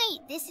 Wait,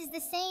 this is the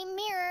same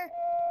mirror.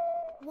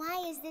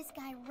 Why is this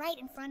guy right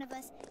in front of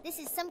us? This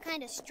is some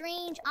kind of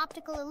strange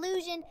optical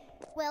illusion.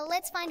 Well,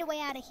 let's find a way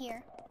out of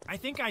here. I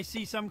think I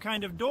see some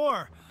kind of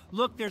door.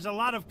 Look, there's a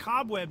lot of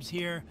cobwebs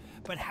here,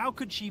 but how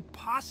could she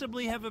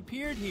possibly have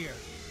appeared here?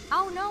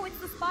 Oh no, it's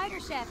the spider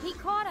chef. He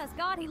caught us.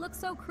 God, he looks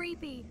so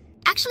creepy.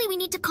 Actually, we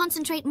need to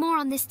concentrate more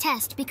on this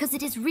test because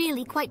it is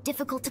really quite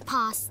difficult to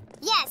pass.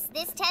 Yes,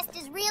 this test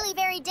is really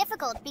very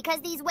difficult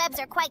because these webs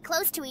are quite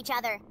close to each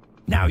other.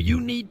 Now you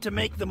need to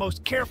make the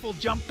most careful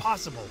jump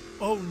possible.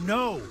 Oh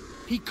no,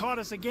 he caught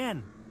us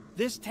again.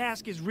 This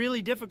task is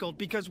really difficult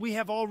because we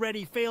have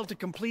already failed to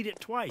complete it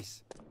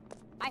twice.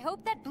 I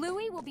hope that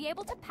Bluey will be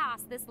able to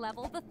pass this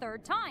level the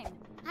third time.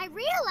 I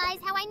realize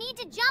how I need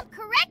to jump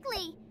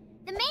correctly.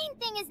 The main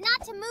thing is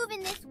not to move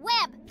in this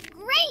web.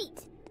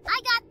 Great! I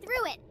got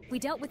through it. We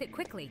dealt with it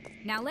quickly.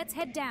 Now let's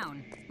head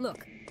down.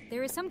 Look,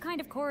 there is some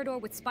kind of corridor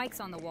with spikes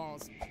on the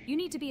walls. You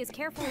need to be as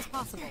careful as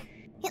possible.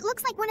 It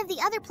looks like one of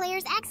the other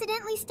players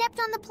accidentally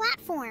stepped on the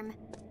platform.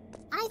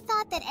 I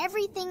thought that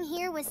everything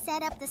here was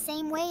set up the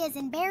same way as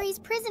in Barry's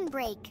prison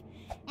break,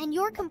 and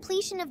your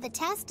completion of the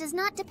test does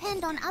not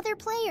depend on other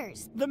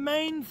players. The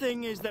main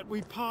thing is that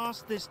we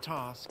pass this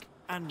task,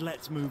 and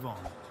let's move on.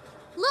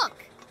 Look!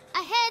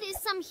 Ahead is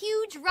some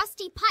huge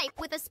rusty pipe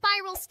with a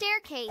spiral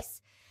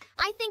staircase.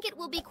 I think it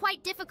will be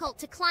quite difficult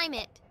to climb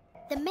it.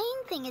 The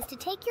main thing is to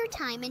take your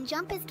time and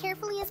jump as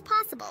carefully as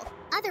possible.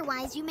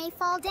 Otherwise, you may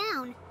fall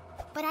down.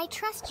 But I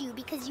trust you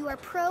because you are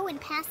pro in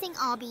passing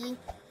Obby.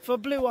 For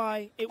Blue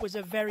Eye, it was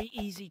a very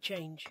easy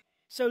change.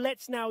 So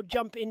let's now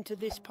jump into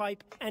this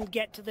pipe and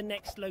get to the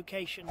next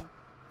location.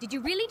 Did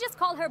you really just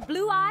call her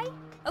Blue Eye?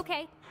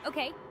 Okay.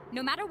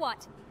 No matter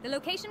what, the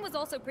location was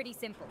also pretty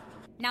simple.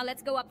 Now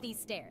let's go up these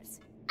stairs.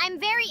 I'm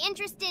very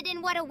interested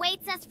in what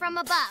awaits us from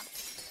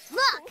above.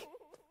 Look!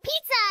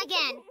 Pizza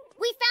again!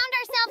 We found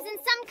ourselves in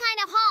some kind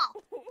of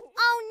hall.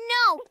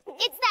 Oh no!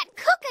 It's that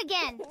cook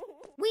again!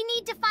 We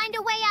need to find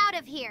a way out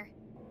of here.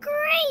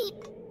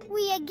 Great!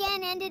 We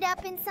again ended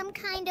up in some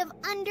kind of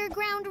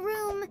underground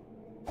room.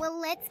 Well,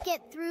 let's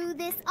get through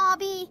this,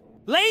 Obby.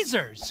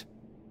 Lasers!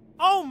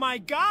 Oh my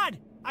god!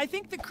 I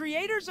think the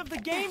creators of the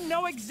game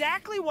know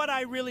exactly what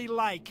I really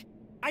like.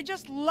 I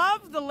just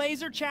love the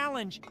laser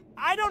challenge.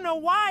 I don't know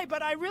why,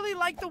 but I really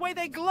like the way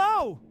they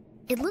glow.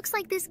 It looks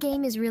like this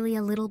game is really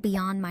a little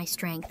beyond my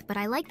strength, but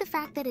I like the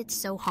fact that it's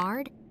so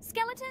hard.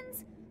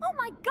 Skeletons? Oh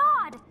my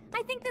god!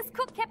 I think this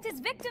cook kept his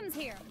victims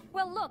here.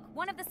 Well, look,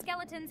 one of the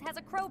skeletons has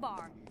a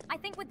crowbar. I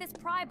think with this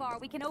pry bar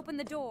we can open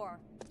the door.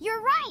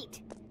 You're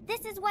right!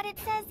 This is what it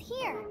says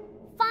here.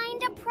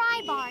 Find a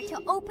pry bar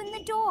to open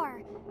the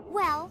door.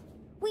 Well,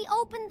 we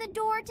opened the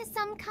door to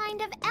some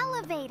kind of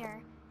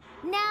elevator.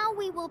 Now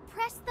we will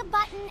press the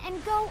button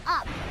and go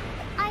up.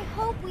 I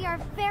hope we are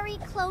very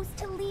close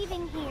to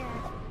leaving here.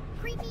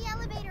 Creepy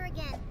elevator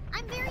again.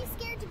 I'm very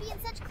scared to be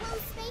in such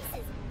closed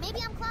spaces. Maybe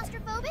I'm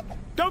claustrophobic?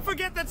 Don't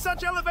forget that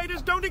such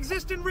elevators don't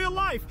exist in real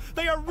life.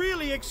 They are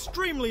really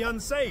extremely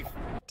unsafe.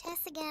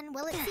 Tess again.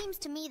 Well, it seems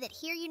to me that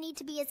here you need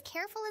to be as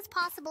careful as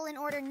possible in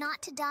order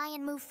not to die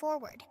and move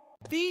forward.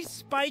 These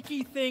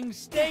spiky things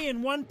stay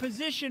in one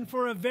position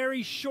for a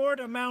very short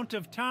amount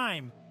of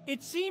time.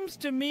 It seems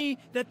to me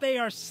that they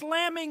are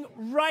slamming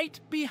right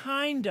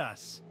behind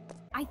us.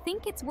 I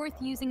think it's worth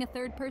using a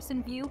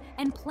third-person view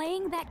and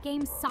playing that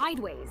game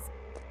sideways.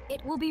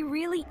 It will be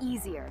really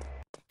easier.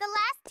 The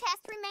last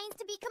test remains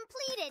to be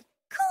completed.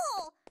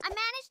 Cool! I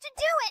managed to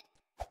do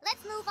it!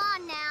 Let's move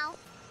on now.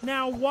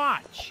 Now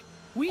watch.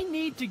 We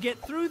need to get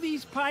through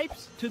these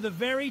pipes to the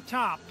very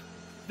top.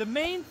 The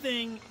main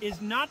thing is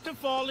not to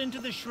fall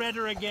into the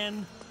shredder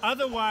again,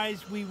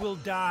 otherwise we will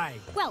die.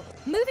 Well,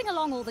 moving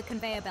along all the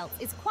conveyor belts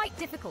is quite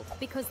difficult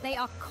because they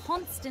are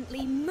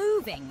constantly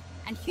moving,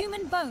 and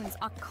human bones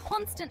are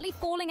constantly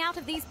falling out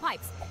of these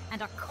pipes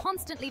and are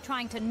constantly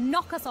trying to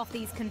knock us off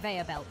these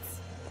conveyor belts.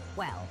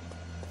 Well,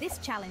 this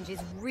challenge is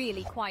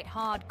really quite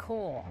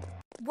hardcore.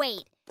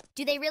 Wait,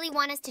 do they really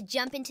want us to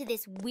jump into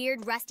this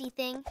weird rusty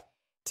thing?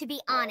 To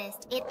be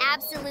honest, it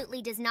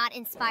absolutely does not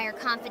inspire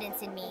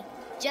confidence in me,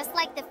 just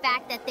like the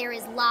fact that there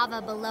is lava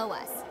below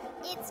us.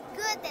 It's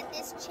good that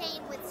this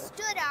chain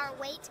withstood our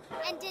weight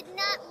and did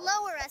not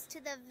lower us to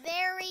the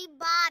very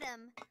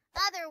bottom.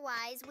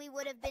 Otherwise, we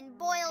would have been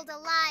boiled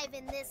alive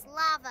in this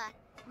lava.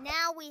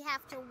 Now we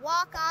have to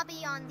walk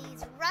Obby on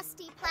these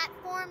rusty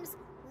platforms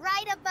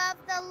right above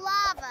the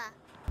lava.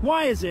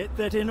 Why is it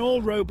that in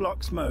all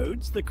Roblox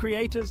modes, the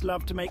creators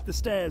love to make the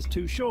stairs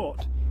too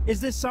short? Is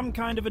this some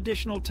kind of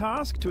additional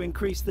task to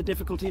increase the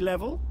difficulty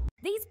level?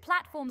 These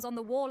platforms on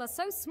the wall are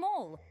so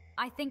small.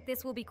 I think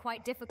this will be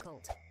quite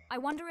difficult. I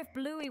wonder if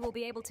Bluey will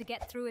be able to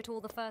get through it all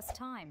the first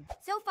time.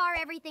 So far,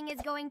 everything is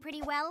going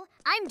pretty well.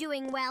 I'm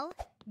doing well.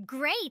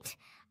 Great!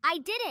 I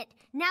did it!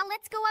 Now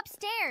let's go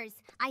upstairs.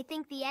 I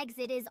think the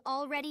exit is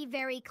already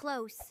very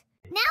close.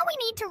 Now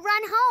we need to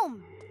run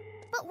home.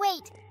 But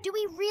wait, do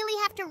we really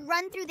have to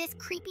run through this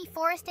creepy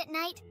forest at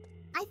night?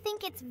 I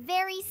think it's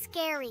very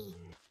scary.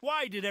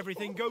 Why did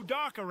everything go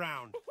dark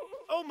around?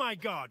 Oh my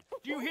God,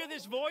 do you hear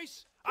this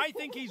voice? I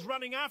think he's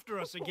running after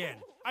us again.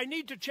 I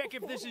need to check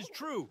if this is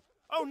true.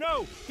 Oh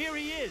no, here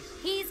he is.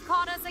 He's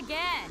caught us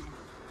again.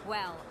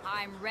 Well,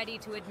 I'm ready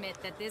to admit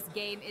that this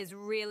game is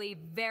really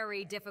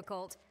very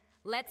difficult.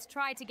 Let's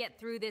try to get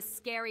through this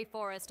scary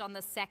forest on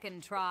the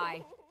second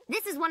try.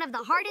 This is one of the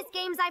hardest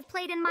games I've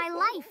played in my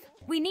life.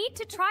 We need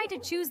to try to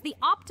choose the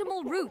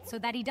optimal route so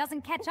that he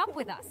doesn't catch up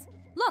with us.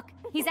 Look,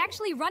 he's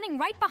actually running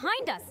right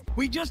behind us.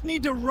 We just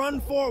need to run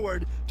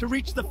forward to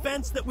reach the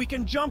fence that we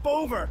can jump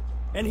over.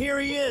 And here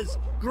he is.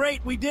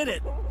 Great, we did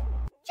it.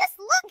 Just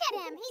look at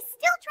him. He's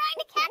still trying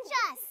to catch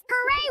us.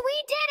 Hooray, we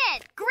did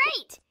it!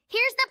 Great!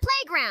 Here's the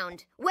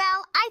playground.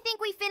 Well, I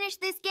think we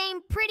finished this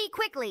game pretty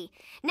quickly.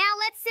 Now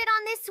let's sit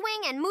on this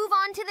swing and move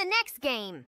on to the next game.